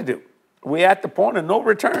know what to do. We're at the point of no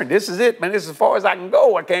return. This is it, man. This is as far as I can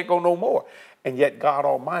go. I can't go no more. And yet God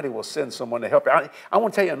Almighty will send someone to help you. I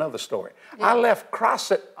want to tell you another story. I left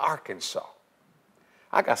Crossett, Arkansas.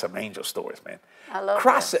 I got some angel stories, man. I love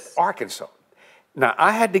Crossett, Arkansas. Now,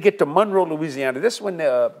 I had to get to Monroe, Louisiana. This is when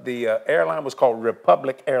the airline was called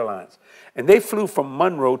Republic Airlines. And they flew from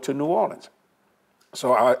Monroe to New Orleans.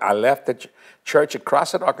 So I left the church at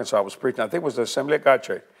Crossett, Arkansas. I was preaching. I think it was the Assembly of God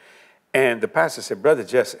Church. And the pastor said, Brother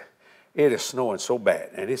Jesse, it is snowing so bad,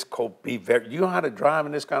 and it's cold. You know how to drive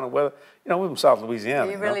in this kind of weather? You know, we're from South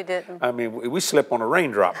Louisiana. You really didn't. I mean, we slip on a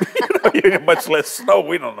raindrop. Much less snow.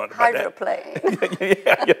 We don't know about Hydroplane.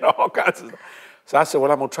 Yeah, all kinds of stuff. So I said,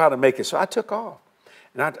 well, I'm going to try to make it. So I took off.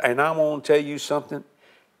 And I'm going to tell you something.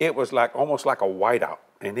 It was almost like a whiteout,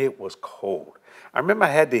 and it was cold. I remember I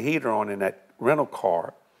had the heater on in that rental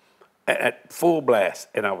car at full blast,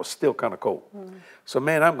 and I was still kind of cold. So,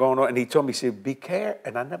 man, I'm going on, and he told me, he said, be careful,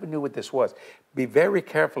 and I never knew what this was. Be very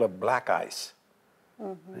careful of black ice.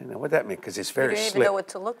 You know what that means? Because it's very slick. You didn't even know what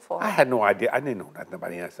to look for. I had no idea. I didn't know nothing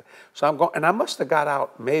about any of that. So I'm going, and I must have got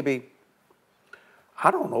out maybe, I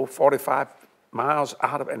don't know, 45 miles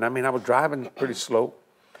out of it. And I mean, I was driving pretty slow.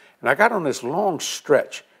 And I got on this long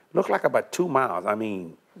stretch. Looked like about 2 miles. I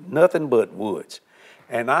mean, nothing but woods.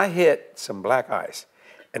 And I hit some black ice.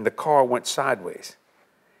 And the car went sideways.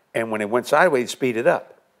 And when it went sideways, it speeded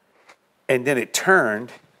up. And then it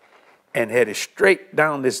turned and headed straight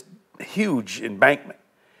down this huge embankment.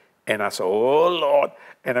 And I said, oh, Lord.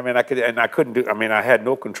 And I mean, I couldn't do, I mean, I had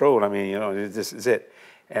no control. I mean, you know, this is it.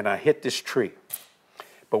 And I hit this tree.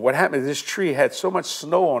 But what happened is this tree had so much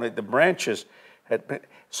snow on it, the branches had been,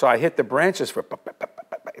 so I hit the branches for,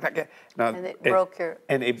 now, and it broke your...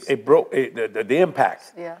 And it broke the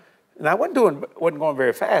impact. Yeah. And I wasn't going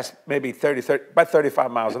very fast, maybe about 35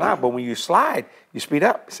 miles an hour. But when you slide, you speed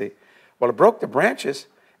up. See, well, it broke the branches.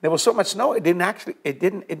 There was so much snow, it didn't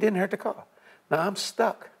hurt the car. Now I'm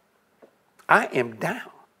stuck. I am down.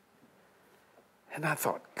 And I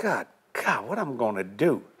thought, God, what am I going to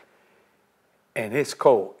do? And it's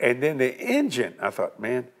cold. And then the engine, I thought,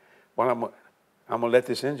 man, well, I'm going to let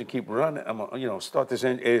this engine keep running. I'm going to, start this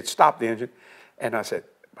engine. It stopped the engine. And I said,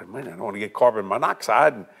 but man, I don't want to get carbon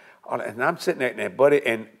monoxide. And I'm sitting there, buddy,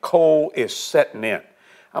 and cold is setting in.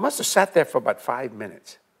 I must have sat there for about 5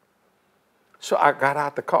 minutes. So I got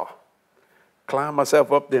out the car, climbed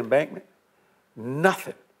myself up the embankment.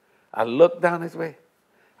 Nothing. I looked down this way.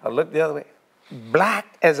 I looked the other way.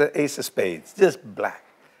 Black as an ace of spades, just black.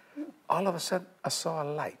 All of a sudden, I saw a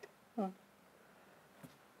light. And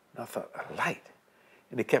I thought, a light?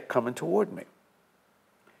 And it kept coming toward me.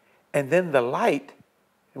 And then the light,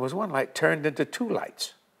 it was one light, turned into 2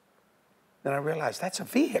 lights. Then I realized that's a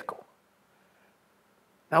vehicle.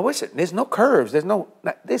 Now listen, there's no curves.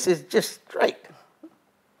 This is just straight.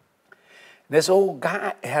 This old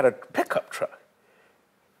guy had a pickup truck.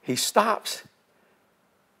 He stops,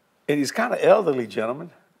 and he's kind of elderly gentleman,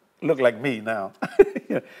 look like me now.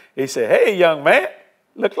 He said, hey, young man,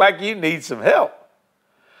 look like you need some help.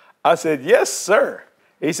 I said, yes, sir.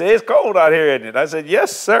 He said, it's cold out here, isn't it? I said,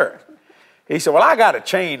 yes, sir. He said, well, I got a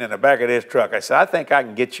chain in the back of this truck. I said, I think I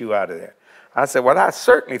can get you out of there. I said, well, I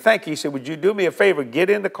certainly thank you. He said, would you do me a favor, get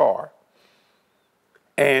in the car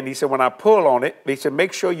And he said, when I pull on it, he said,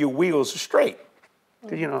 make sure your wheels are straight.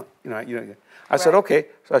 Mm-hmm. I said, okay.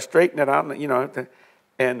 So I straightened it out,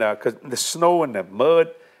 and because the snow and the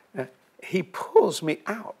mud, he pulls me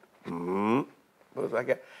out. Mm-hmm.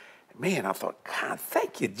 Man, I thought, God,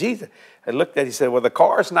 thank you, Jesus. I looked at it, he said, well, the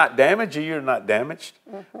car's not damaged, or you're not damaged.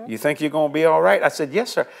 Mm-hmm. You think you're going to be all right? I said,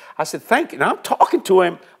 yes, sir. I said, thank you. And I'm talking to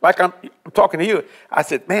him like I'm talking to you. I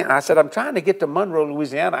said, man, I'm trying to get to Monroe,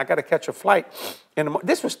 Louisiana. I got to catch a flight.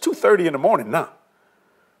 This was 2:30 in the morning now,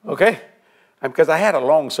 okay? And because I had a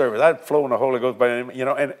long service. I'd flown the Holy Ghost,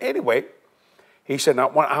 and anyway, he said, now,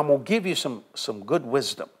 I'm going to give you some good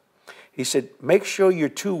wisdom. He said, make sure your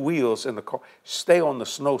two wheels in the car stay on the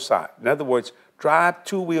snow side. In other words, drive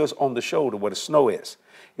two wheels on the shoulder where the snow is.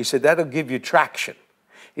 He said, that'll give you traction.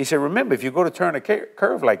 He said, remember, if you go to turn a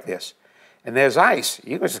curve like this and there's ice,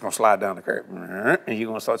 you're just going to slide down the curve and you're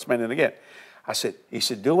going to start spinning again. He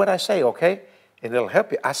said, do what I say, okay? And it'll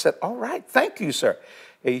help you. I said, all right, thank you, sir.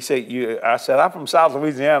 He said, I said, I'm from South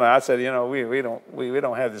Louisiana. I said, we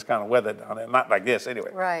don't have this kind of weather down there, not like this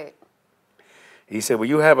anyway. Right. He said, well,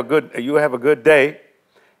 you have a good day,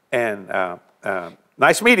 and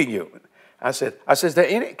nice meeting you. I said, is there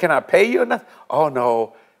any, can I pay you enough? Oh,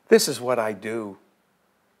 no, this is what I do.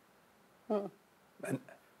 And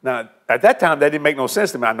now, at that time, that didn't make no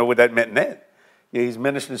sense to me. I know what that meant then. Yeah, he's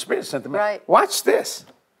ministering spirit sent to me. Right. Watch this.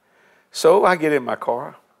 So I get in my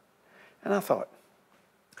car, and I thought,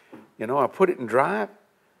 I put it in drive,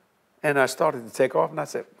 and I started to take off, and I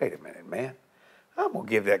said, wait a minute, man. I'm going to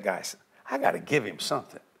give that guy I got to give him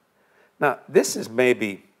something. Now, this is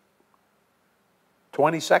maybe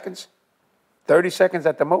 20 seconds, 30 seconds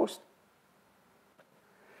at the most.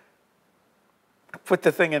 Put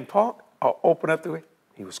the thing in park, I'll open up the way.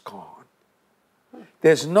 He was gone.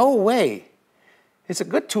 There's no way. It's a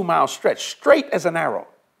good 2-mile stretch, straight as an arrow.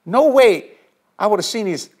 No way I would have seen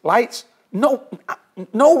his lights. No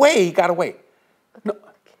way he got away. No.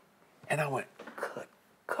 And I went, good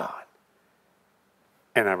God.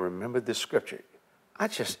 And I remembered this scripture. I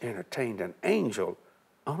just entertained an angel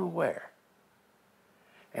unaware.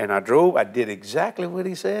 And I did exactly what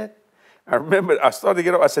he said. I remember I started to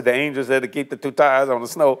get up. I said, the angel said to keep the 2 tires on the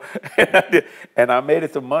snow. And I did. And I made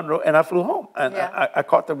it to Monroe, and I flew home. And yeah. I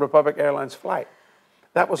caught the Republic Airlines flight.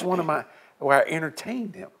 That was one of where I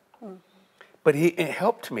entertained him. Mm-hmm. But it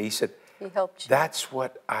helped me. He said, he helped you. That's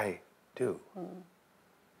what I do. Mm-hmm.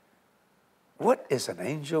 What is an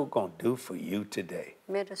angel going to do for you today?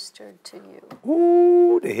 Ministered to you.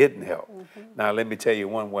 Ooh, the hidden help. Mm-hmm. Now, let me tell you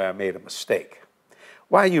one where I made a mistake.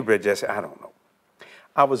 Why you, Brother Jesse? I don't know.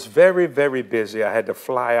 I was very, very busy. I had to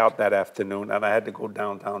fly out that afternoon, and I had to go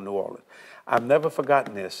downtown New Orleans. I've never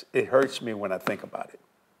forgotten this. It hurts me when I think about it.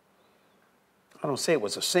 I don't say it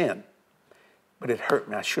was a sin, but it hurt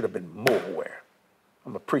me. I should have been more aware.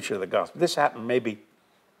 I'm a preacher of the gospel. This happened maybe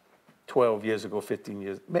 12 years ago, 15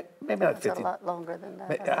 years, maybe not 15. That's a lot longer than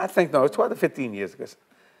that. I think, no, it's 12 to 15 years ago.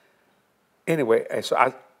 Anyway, so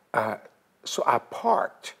I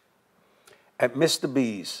parked at Mr.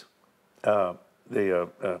 B's,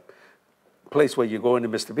 the place where you go into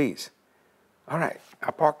Mr. B's. All right,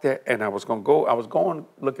 I parked there, and I was going to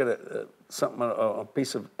look at a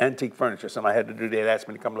piece of antique furniture, something I had to do. They had asked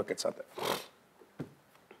me to come look at something.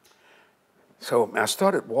 So I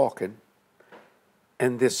started walking,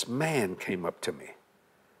 and this man came up to me,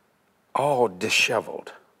 all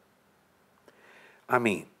disheveled. I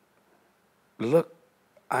mean, look,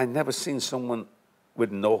 I never seen someone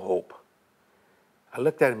with no hope. I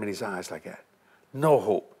looked at him in his eyes like that. No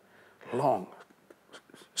hope. Long,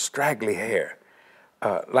 straggly hair.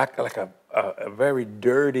 Like a very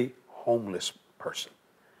dirty, homeless person.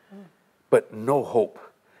 But no hope.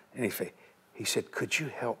 And he said, could you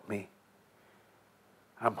help me?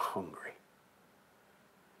 I'm hungry.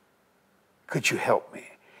 Could you help me?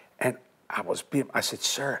 And I said,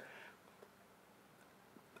 sir,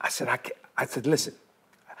 I said, listen,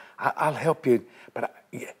 I'll help you, but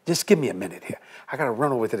just give me a minute here. I got to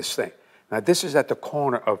run over to this thing. Now, this is at the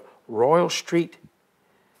corner of Royal Street,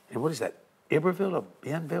 and what is that, Iberville or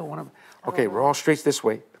Bienville? One of them? Okay, Royal Street's this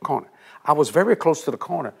way, the corner. I was very close to the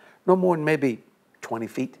corner, no more than maybe 20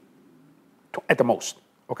 feet at the most,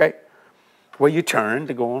 okay? Where you turn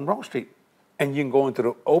to go on Royal Street, and you can go into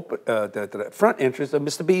the front entrance of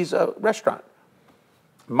Mr. B's restaurant.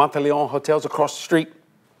 Monteleone Hotel's across the street.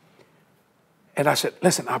 And I said,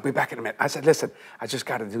 listen, I'll be back in a minute. I said, listen, I just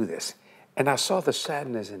got to do this. And I saw the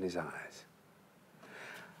sadness in his eyes.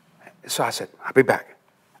 So I said, I'll be back.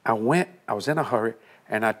 I was in a hurry,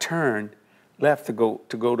 and I turned left to go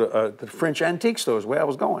to the French antique stores where I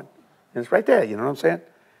was going. And it's right there, you know what I'm saying?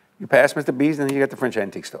 You pass Mr. B's, and then you got the French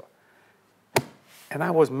antique store. And I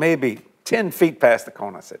was maybe 10 feet past the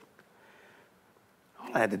corner. I said, all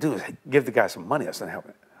I had to do was give the guy some money. I was going to help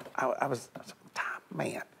him. I was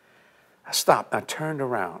man. I stopped. I turned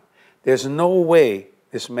around. There's no way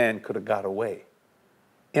this man could have got away.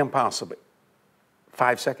 Impossible.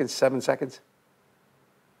 5 seconds, 7 seconds.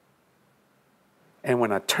 And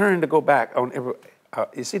when I turned to go back on,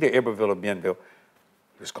 it's either Iberville or Bienville,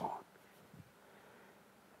 he was gone.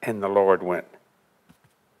 And the Lord went.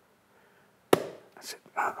 I said,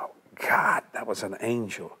 oh, God, that was an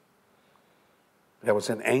angel. That was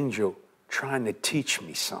an angel trying to teach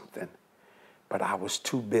me something, but I was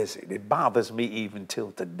too busy. It bothers me even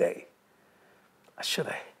till today. I should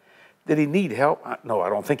have. Did he need help? No, I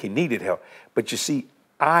don't think he needed help. But you see,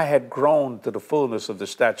 I had grown to the fullness of the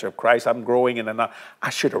stature of Christ. I'm growing in and I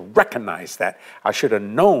should have recognized that. I should have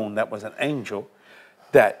known that was an angel.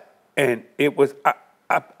 And it was,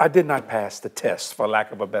 I did not pass the test, for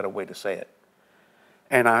lack of a better way to say it.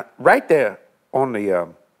 And right there on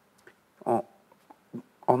the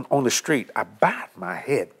on the street, I bowed my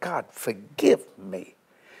head. God, forgive me.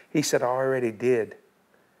 He said, I already did.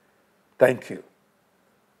 Thank you.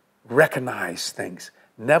 Recognize things.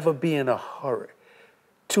 Never be in a hurry.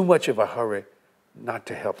 Too much of a hurry not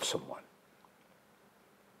to help someone.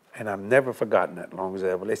 And I've never forgotten that, long as I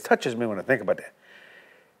ever live. It touches me when I think about that.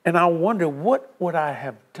 And I wonder, what would I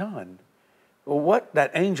have done, or what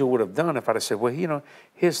that angel would have done if I'd have said, well, you know,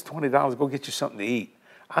 here's $20, go get you something to eat.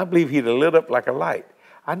 I believe he'd have lit up like a light.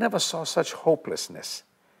 I never saw such hopelessness.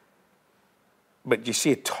 But you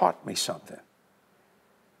see, it taught me something.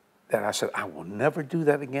 That I said, I will never do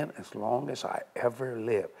that again as long as I ever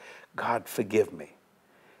live. God, forgive me.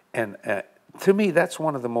 And to me, that's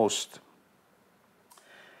one of the most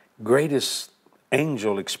greatest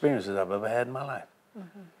angel experiences I've ever had in my life.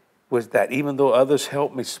 Mm-hmm. Was that even though others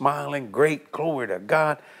helped me, smiling, great, glory to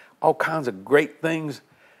God, all kinds of great things.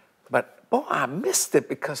 But boy, I missed it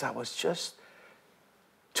because I was just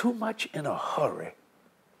too much in a hurry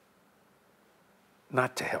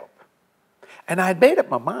not to help. And I had made up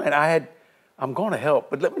my mind. I'm going to help,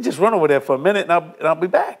 but let me just run over there for a minute and I'll be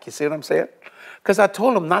back. You see what I'm saying? Because I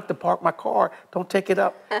told them not to park my car. Don't take it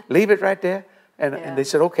up. Leave it right there. And they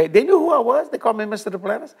said, okay. They knew who I was. They called me Mr.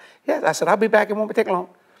 Duplantis. Yes, I said, I'll be back. It won't take long.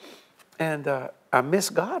 And I miss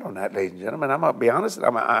God on that, ladies and gentlemen. I'm going to be honest.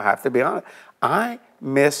 I have to be honest. I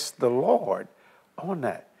miss the Lord on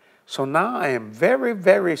that. So now I am very,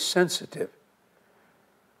 very sensitive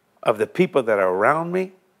of the people that are around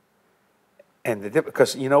me. And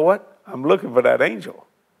because you know what? I'm looking for that angel.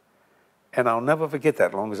 And I'll never forget that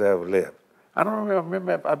as long as I ever live. I don't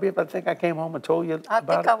remember. I think I came home and told you about it.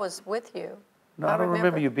 I think I was with you. No, I don't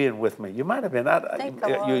remember you being with me. You might have been.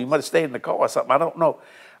 You might have stayed in the car or something. I don't know.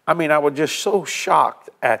 I mean, I was just so shocked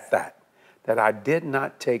at that I did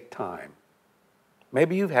not take time.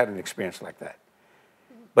 Maybe you've had an experience like that.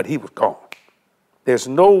 But he was gone. There's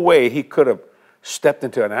no way he could have stepped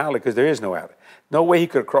into an alley, because there is no alley. No way he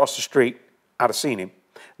could have crossed the street. I'd have seen him.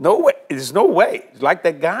 No way. There's no way. Like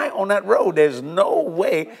that guy on that road, there's no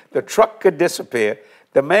way the truck could disappear.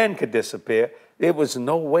 The man could disappear. There was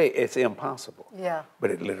no way. It's impossible. Yeah. But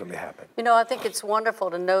it literally happened. You know, I think it's wonderful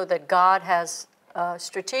to know that God has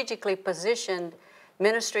strategically positioned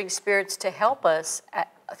ministering spirits to help us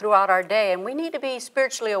throughout our day. And we need to be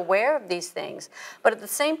spiritually aware of these things. But at the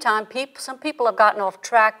same time, some people have gotten off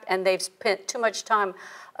track and they've spent too much time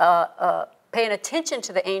paying attention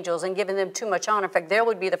to the angels and giving them too much honor. In fact, they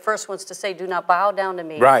would be the first ones to say, do not bow down to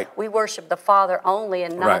me. Right. We worship the Father only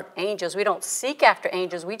and not angels. We don't seek after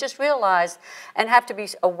angels. We just realize and have to be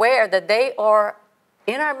aware that they are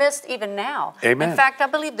in our midst even now. Amen. In fact, I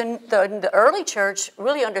believe the early church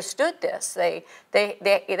really understood this. They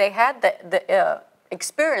had the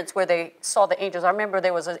experience where they saw the angels. I remember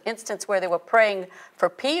there was an instance where they were praying for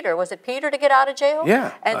Peter. Was it Peter to get out of jail?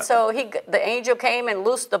 Yeah. And so the angel came and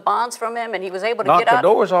loosed the bonds from him, and he was able to knocked get out. The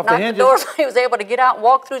doors off the hinges. Knocked the doors. He was able to get out and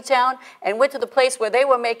walk through town and went to the place where they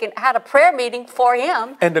were had a prayer meeting for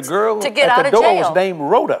him. And the girl to get at out the of door jail. was named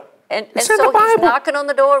Rhoda. And so he's knocking on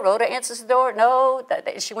the door. Rhoda answers the door. No,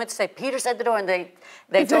 she went to say, Peter's at the door. And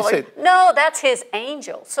they told her, no, that's his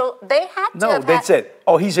angel. So they had to. No, they said,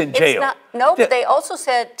 oh, he's in jail. But they also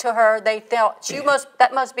said to her, they thought,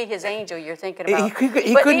 that must be his angel you're thinking about. He couldn't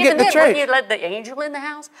get in the church. When you let the angel in the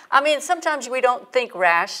house? I mean, sometimes we don't think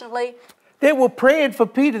rationally. They were praying for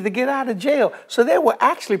Peter to get out of jail. So they were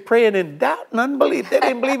actually praying in doubt and unbelief. They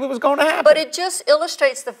didn't believe it was going to happen. But it just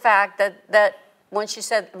illustrates the fact that when she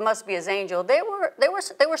said it must be his angel, they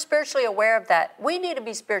were spiritually aware of that. We need to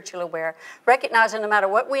be spiritually aware, recognizing no matter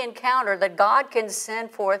what we encounter, that God can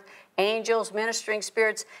send forth angels, ministering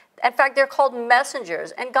spirits. In fact, they're called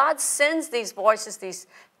messengers, and God sends these voices, these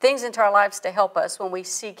things into our lives to help us when we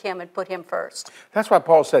seek him and put him first. That's why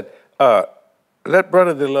Paul said, let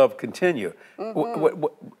brotherly love continue.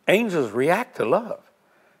 Angels react to love.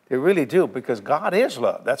 They really do, because God is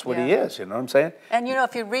love. That's what he is, you know what I'm saying? And you know,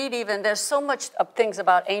 if you read even, there's so much of things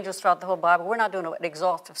about angels throughout the whole Bible. We're not doing an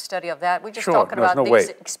exhaustive study of that. We're just talking about these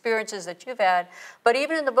experiences that you've had. But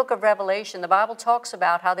even in the book of Revelation, the Bible talks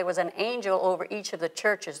about how there was an angel over each of the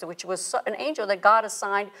churches, which was an angel that God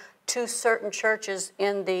assigned to certain churches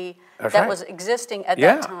in the that was existing at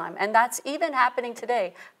that time. And that's even happening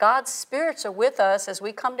today. God's spirits are with us as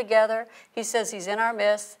we come together. He says he's in our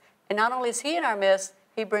midst. And not only is he in our midst,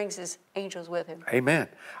 he brings his angels with him. Amen.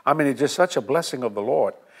 I mean, it's just such a blessing of the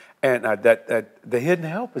Lord. And that the hidden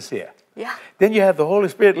help is here. Yeah. Then you have the Holy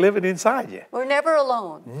Spirit living inside you. We're never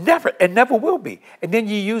alone. Never, and never will be. And then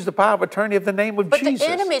you use the power of attorney of the name of Jesus. But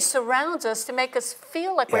the enemy surrounds us to make us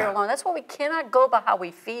feel like we're alone. That's why we cannot go by how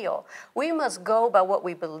we feel. We must go by what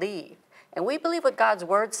we believe. And we believe what God's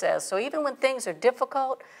word says. So even when things are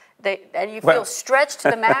difficult, and you feel stretched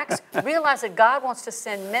to the max, realize that God wants to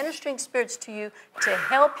send ministering spirits to you to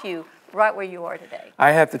help you right where you are today.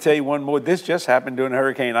 I have to tell you one more. This just happened during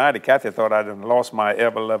Hurricane Ida. Kathy thought I'd lost my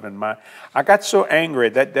ever-loving mind. I got so angry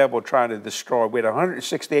at that devil trying to destroy. We had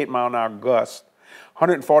 168 mile an hour gust,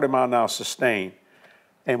 140 mile an hour sustained,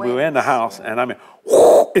 and we were in the house, and I mean,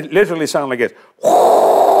 it literally sounded like this.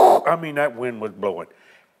 I mean, that wind was blowing.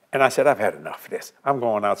 And I said, I've had enough of this. I'm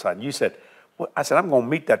going outside. And you said, well, I said, I'm going to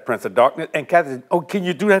meet that prince of darkness. And Kathy said, oh, can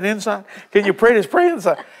you do that inside? Can you pray this prayer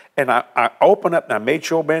inside? And I opened up and I made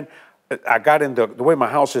sure, man, I got into the way my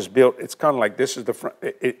house is built. It's kind of like this is the front.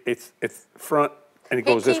 It's front and it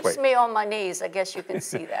goes this way. He keeps me on my knees. I guess you can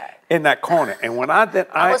see that. In that corner. And when I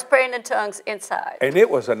was praying in tongues inside. And it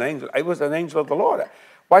was an angel. It was an angel of the Lord.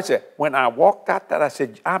 Watch that. When I walked out that, I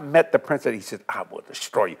said, I met the prince, and he said, I will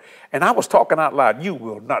destroy you. And I was talking out loud, you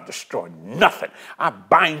will not destroy nothing. I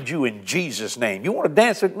bind you in Jesus' name. You want to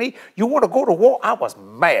dance with me? You want to go to war? I was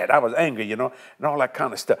mad. I was angry, you know, and all that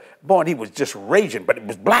kind of stuff. Boy, and he was just raging, but it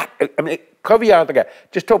was black. I mean, cover your eyes, the guy.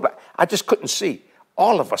 Just told black. I just couldn't see.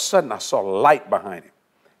 All of a sudden, I saw light behind him.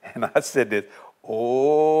 And I said this,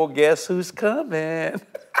 oh, guess who's coming?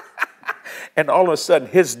 And all of a sudden,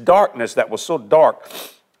 his darkness that was so dark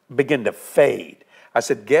begin to fade. I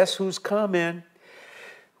said, guess who's coming?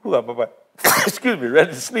 Excuse me,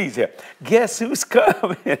 ready to sneeze here. Guess who's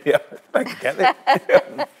coming? Thank you, Kathy.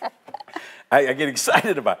 I get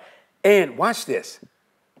excited about it. And watch this.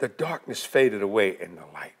 The darkness faded away and the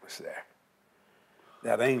light was there.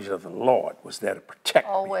 That angel of the Lord was there to protect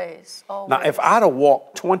me. Always. Now, if I'd have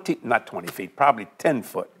walked not 20 feet, probably 10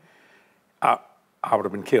 foot, I would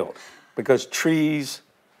have been killed. Because trees,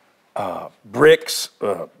 bricks,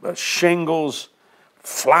 shingles,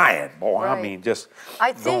 flying, boy, I mean, just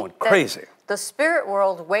going crazy. The spirit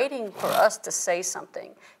world waiting for us to say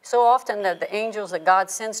something. So often the angels that God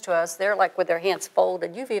sends to us, they're like with their hands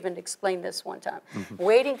folded. You've even explained this one time.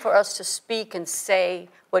 Waiting for us to speak and say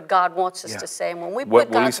what God wants us to say. And when we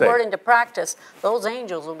put God's word into practice, those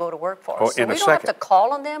angels will go to work for us. So we don't have to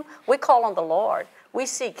call on them. We call on the Lord. We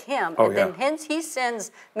seek him, and then hence he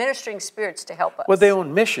sends ministering spirits to help us. Well, they're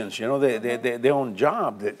on missions, you know, they're on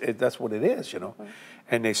job. That's what it is, you know.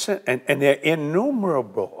 And they sent, and they're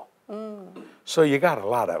innumerable. So you got a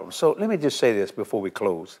lot of them. So let me just say this before we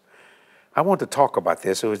close. I want to talk about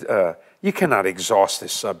this. It was, you cannot exhaust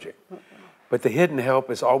this subject, but the hidden help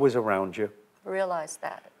is always around you. Realize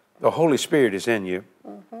that. The Holy Spirit is in you.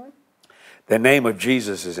 The name of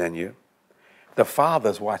Jesus is in you. The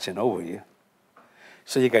Father's watching over you.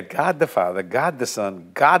 So you got God the Father, God the Son,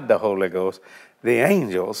 God the Holy Ghost, the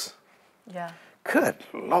angels. Yeah. Good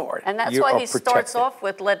Lord. And that's why he starts off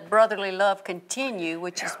with let brotherly love continue,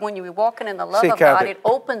 which is when you're walking in the love of God, it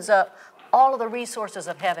opens up all of the resources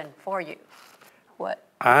of heaven for you. What?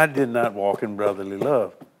 I did not walk in brotherly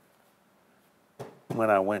love when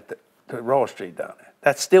I went to Raw Street down there.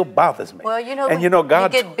 That still bothers me. Well, you know, and you know,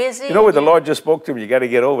 God, you get busy. You know what the Lord just spoke to me? You got to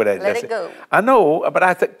get over that. Let it go. I know, but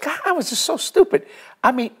I thought, God, I was just so stupid.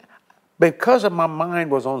 I mean, because of my mind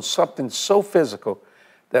was on something so physical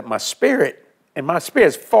that my spirit, and my spirit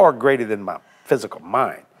is far greater than my physical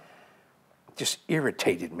mind, just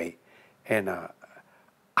irritated me. And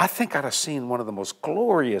I think I'd have seen one of the most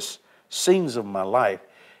glorious scenes of my life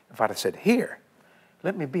if I'd have said, here,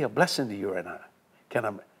 let me be a blessing to you right now. Can I,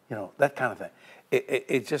 you know, that kind of thing.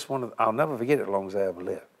 It's just I'll never forget it as long as I ever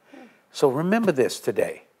live. So remember this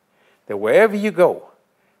today. that wherever you go,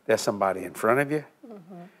 there's somebody in front of you,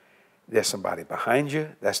 there's somebody behind you,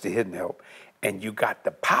 that's the hidden help, and you got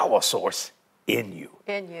the power source in you.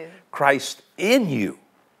 In you. Christ in you,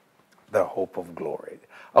 the hope of glory.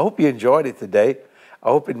 I hope you enjoyed it today. I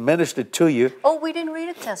hope it ministered to you. Oh, we didn't read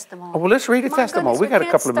a testimony. Oh, well, let's read a testimony. Goodness, we got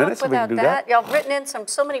a couple of minutes and we can do that. Y'all written in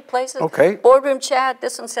so many places. Okay. Boardroom Chat.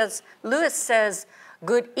 This one says, Lewis says,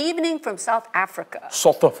 good evening from South Africa.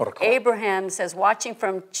 South Africa. Abraham says, watching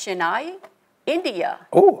from Chennai, India.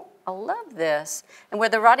 Oh. I love this. And where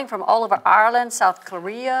they're writing from all over Ireland, South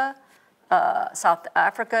Korea, South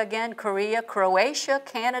Africa again, Korea, Croatia,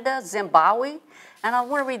 Canada, Zimbabwe. And I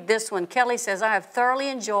want to read this one. Kelly says, I have thoroughly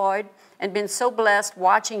enjoyed and been so blessed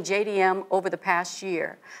watching JDM over the past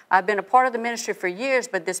year. I've been a part of the ministry for years,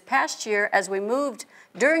 but this past year, as we moved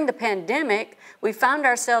during the pandemic, we found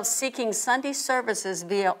ourselves seeking Sunday services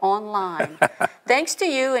via online. Thanks to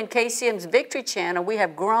you and KCM's Victory Channel, we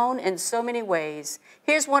have grown in so many ways.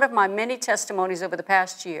 Here's one of my many testimonies over the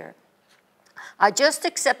past year. I just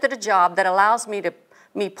accepted a job that allows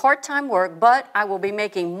me part-time work, but I will be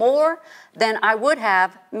making more than I would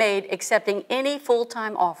have made accepting any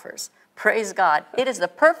full-time offers. Praise God. It is the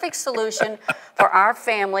perfect solution for our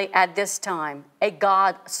family at this time, a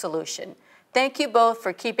God solution. Thank you both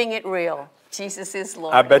for keeping it real. Jesus is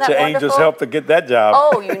Lord. I bet your angels helped to get that job.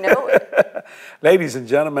 Oh, you know it. Ladies and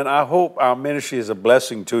gentlemen, I hope our ministry is a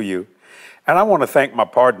blessing to you. And I want to thank my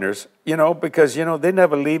partners, because, they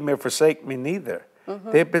never leave me or forsake me neither.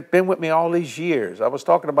 They've been with me all these years. I was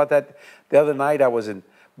talking about that the other night. I was in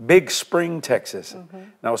Big Spring, Texas,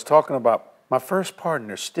 and I was talking about my first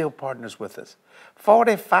partner, still partners with us.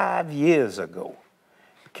 45 years ago,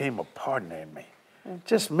 became a partner in me.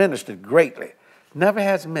 Just ministered greatly. Never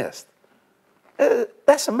has missed.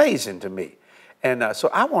 That's amazing to me. And so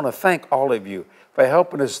I want to thank all of you for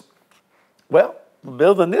helping us,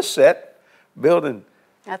 building this set, building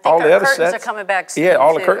I think all the other curtains sets. Are coming back soon. Yeah,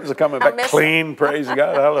 all too. the curtains are coming back clean. Praise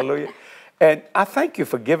God. Hallelujah. And I thank you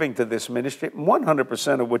for giving to this ministry.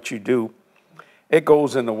 100% of what you do, it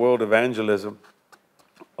goes in the world of evangelism,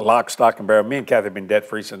 lock, stock, and barrel. Me and Cathy have been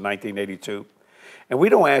debt-free since 1982. And we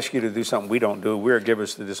don't ask you to do something we don't do. We're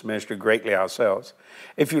givers to this ministry greatly ourselves.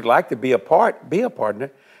 If you'd like to be a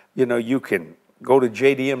partner, you can go to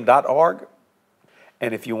JDM.org.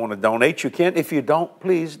 And if you want to donate, you can. If you don't,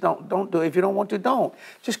 please don't do it. If you don't want to, don't.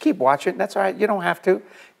 Just keep watching. That's all right. You don't have to.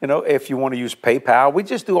 If you want to use PayPal, we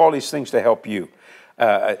just do all these things to help you.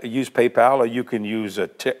 Use PayPal, or you can use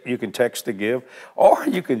you can text to give, or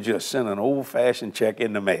you can just send an old-fashioned check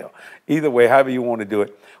in the mail. Either way, however you want to do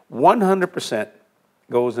it. 100%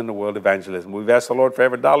 goes in the world of evangelism. We've asked the Lord for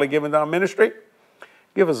every dollar given to our ministry.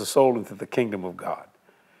 Give us a soul into the kingdom of God.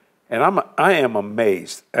 And I am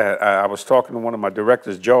amazed. I was talking to one of my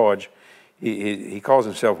directors, George. He calls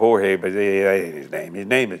himself Jorge, but that ain't his name. His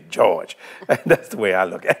name is George. That's the way I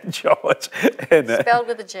look at George. And, spelled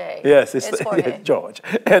with a J. Yes, it's Jorge. It's George.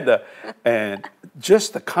 And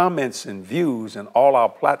just the comments and views in all our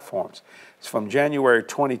platforms. It's from January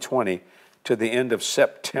 2020 to the end of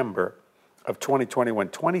September of 2021.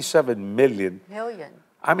 27 million.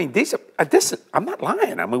 I mean, I'm not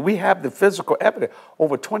lying. I mean, we have the physical evidence.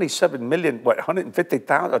 Over 27 million,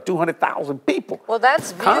 150,000 or 200,000 people. Well,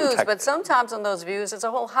 that's views, but sometimes on those views, it's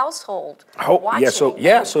a whole household watching.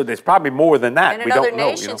 So there's probably more than that. And in other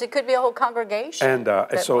nations, it could be a whole congregation.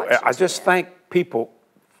 And so I just thank people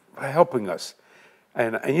for helping us.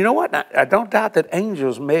 And you know what? I don't doubt that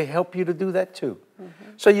angels may help you to do that too.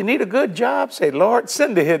 So you need a good job. Say, Lord,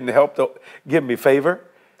 send the hidden help to give me favor.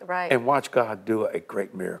 Right. And watch God do a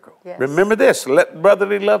great miracle. Yes. Remember this, let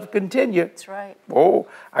brotherly love continue. That's right. Oh,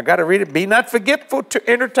 I got to read it. Be not forgetful to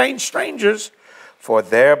entertain strangers, for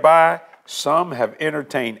thereby some have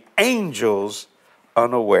entertained angels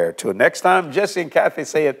unaware. Till next time, Jesse and Cathy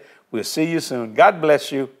say it. We'll see you soon. God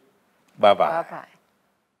bless you. Bye-bye. Bye-bye.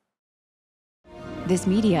 This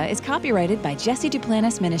media is copyrighted by Cathy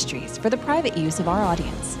Duplantis Ministries for the private use of our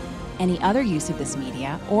audience. Any other use of this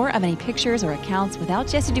media or of any pictures or accounts without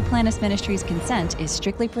Cathy Duplantis Ministries' consent is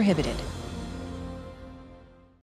strictly prohibited.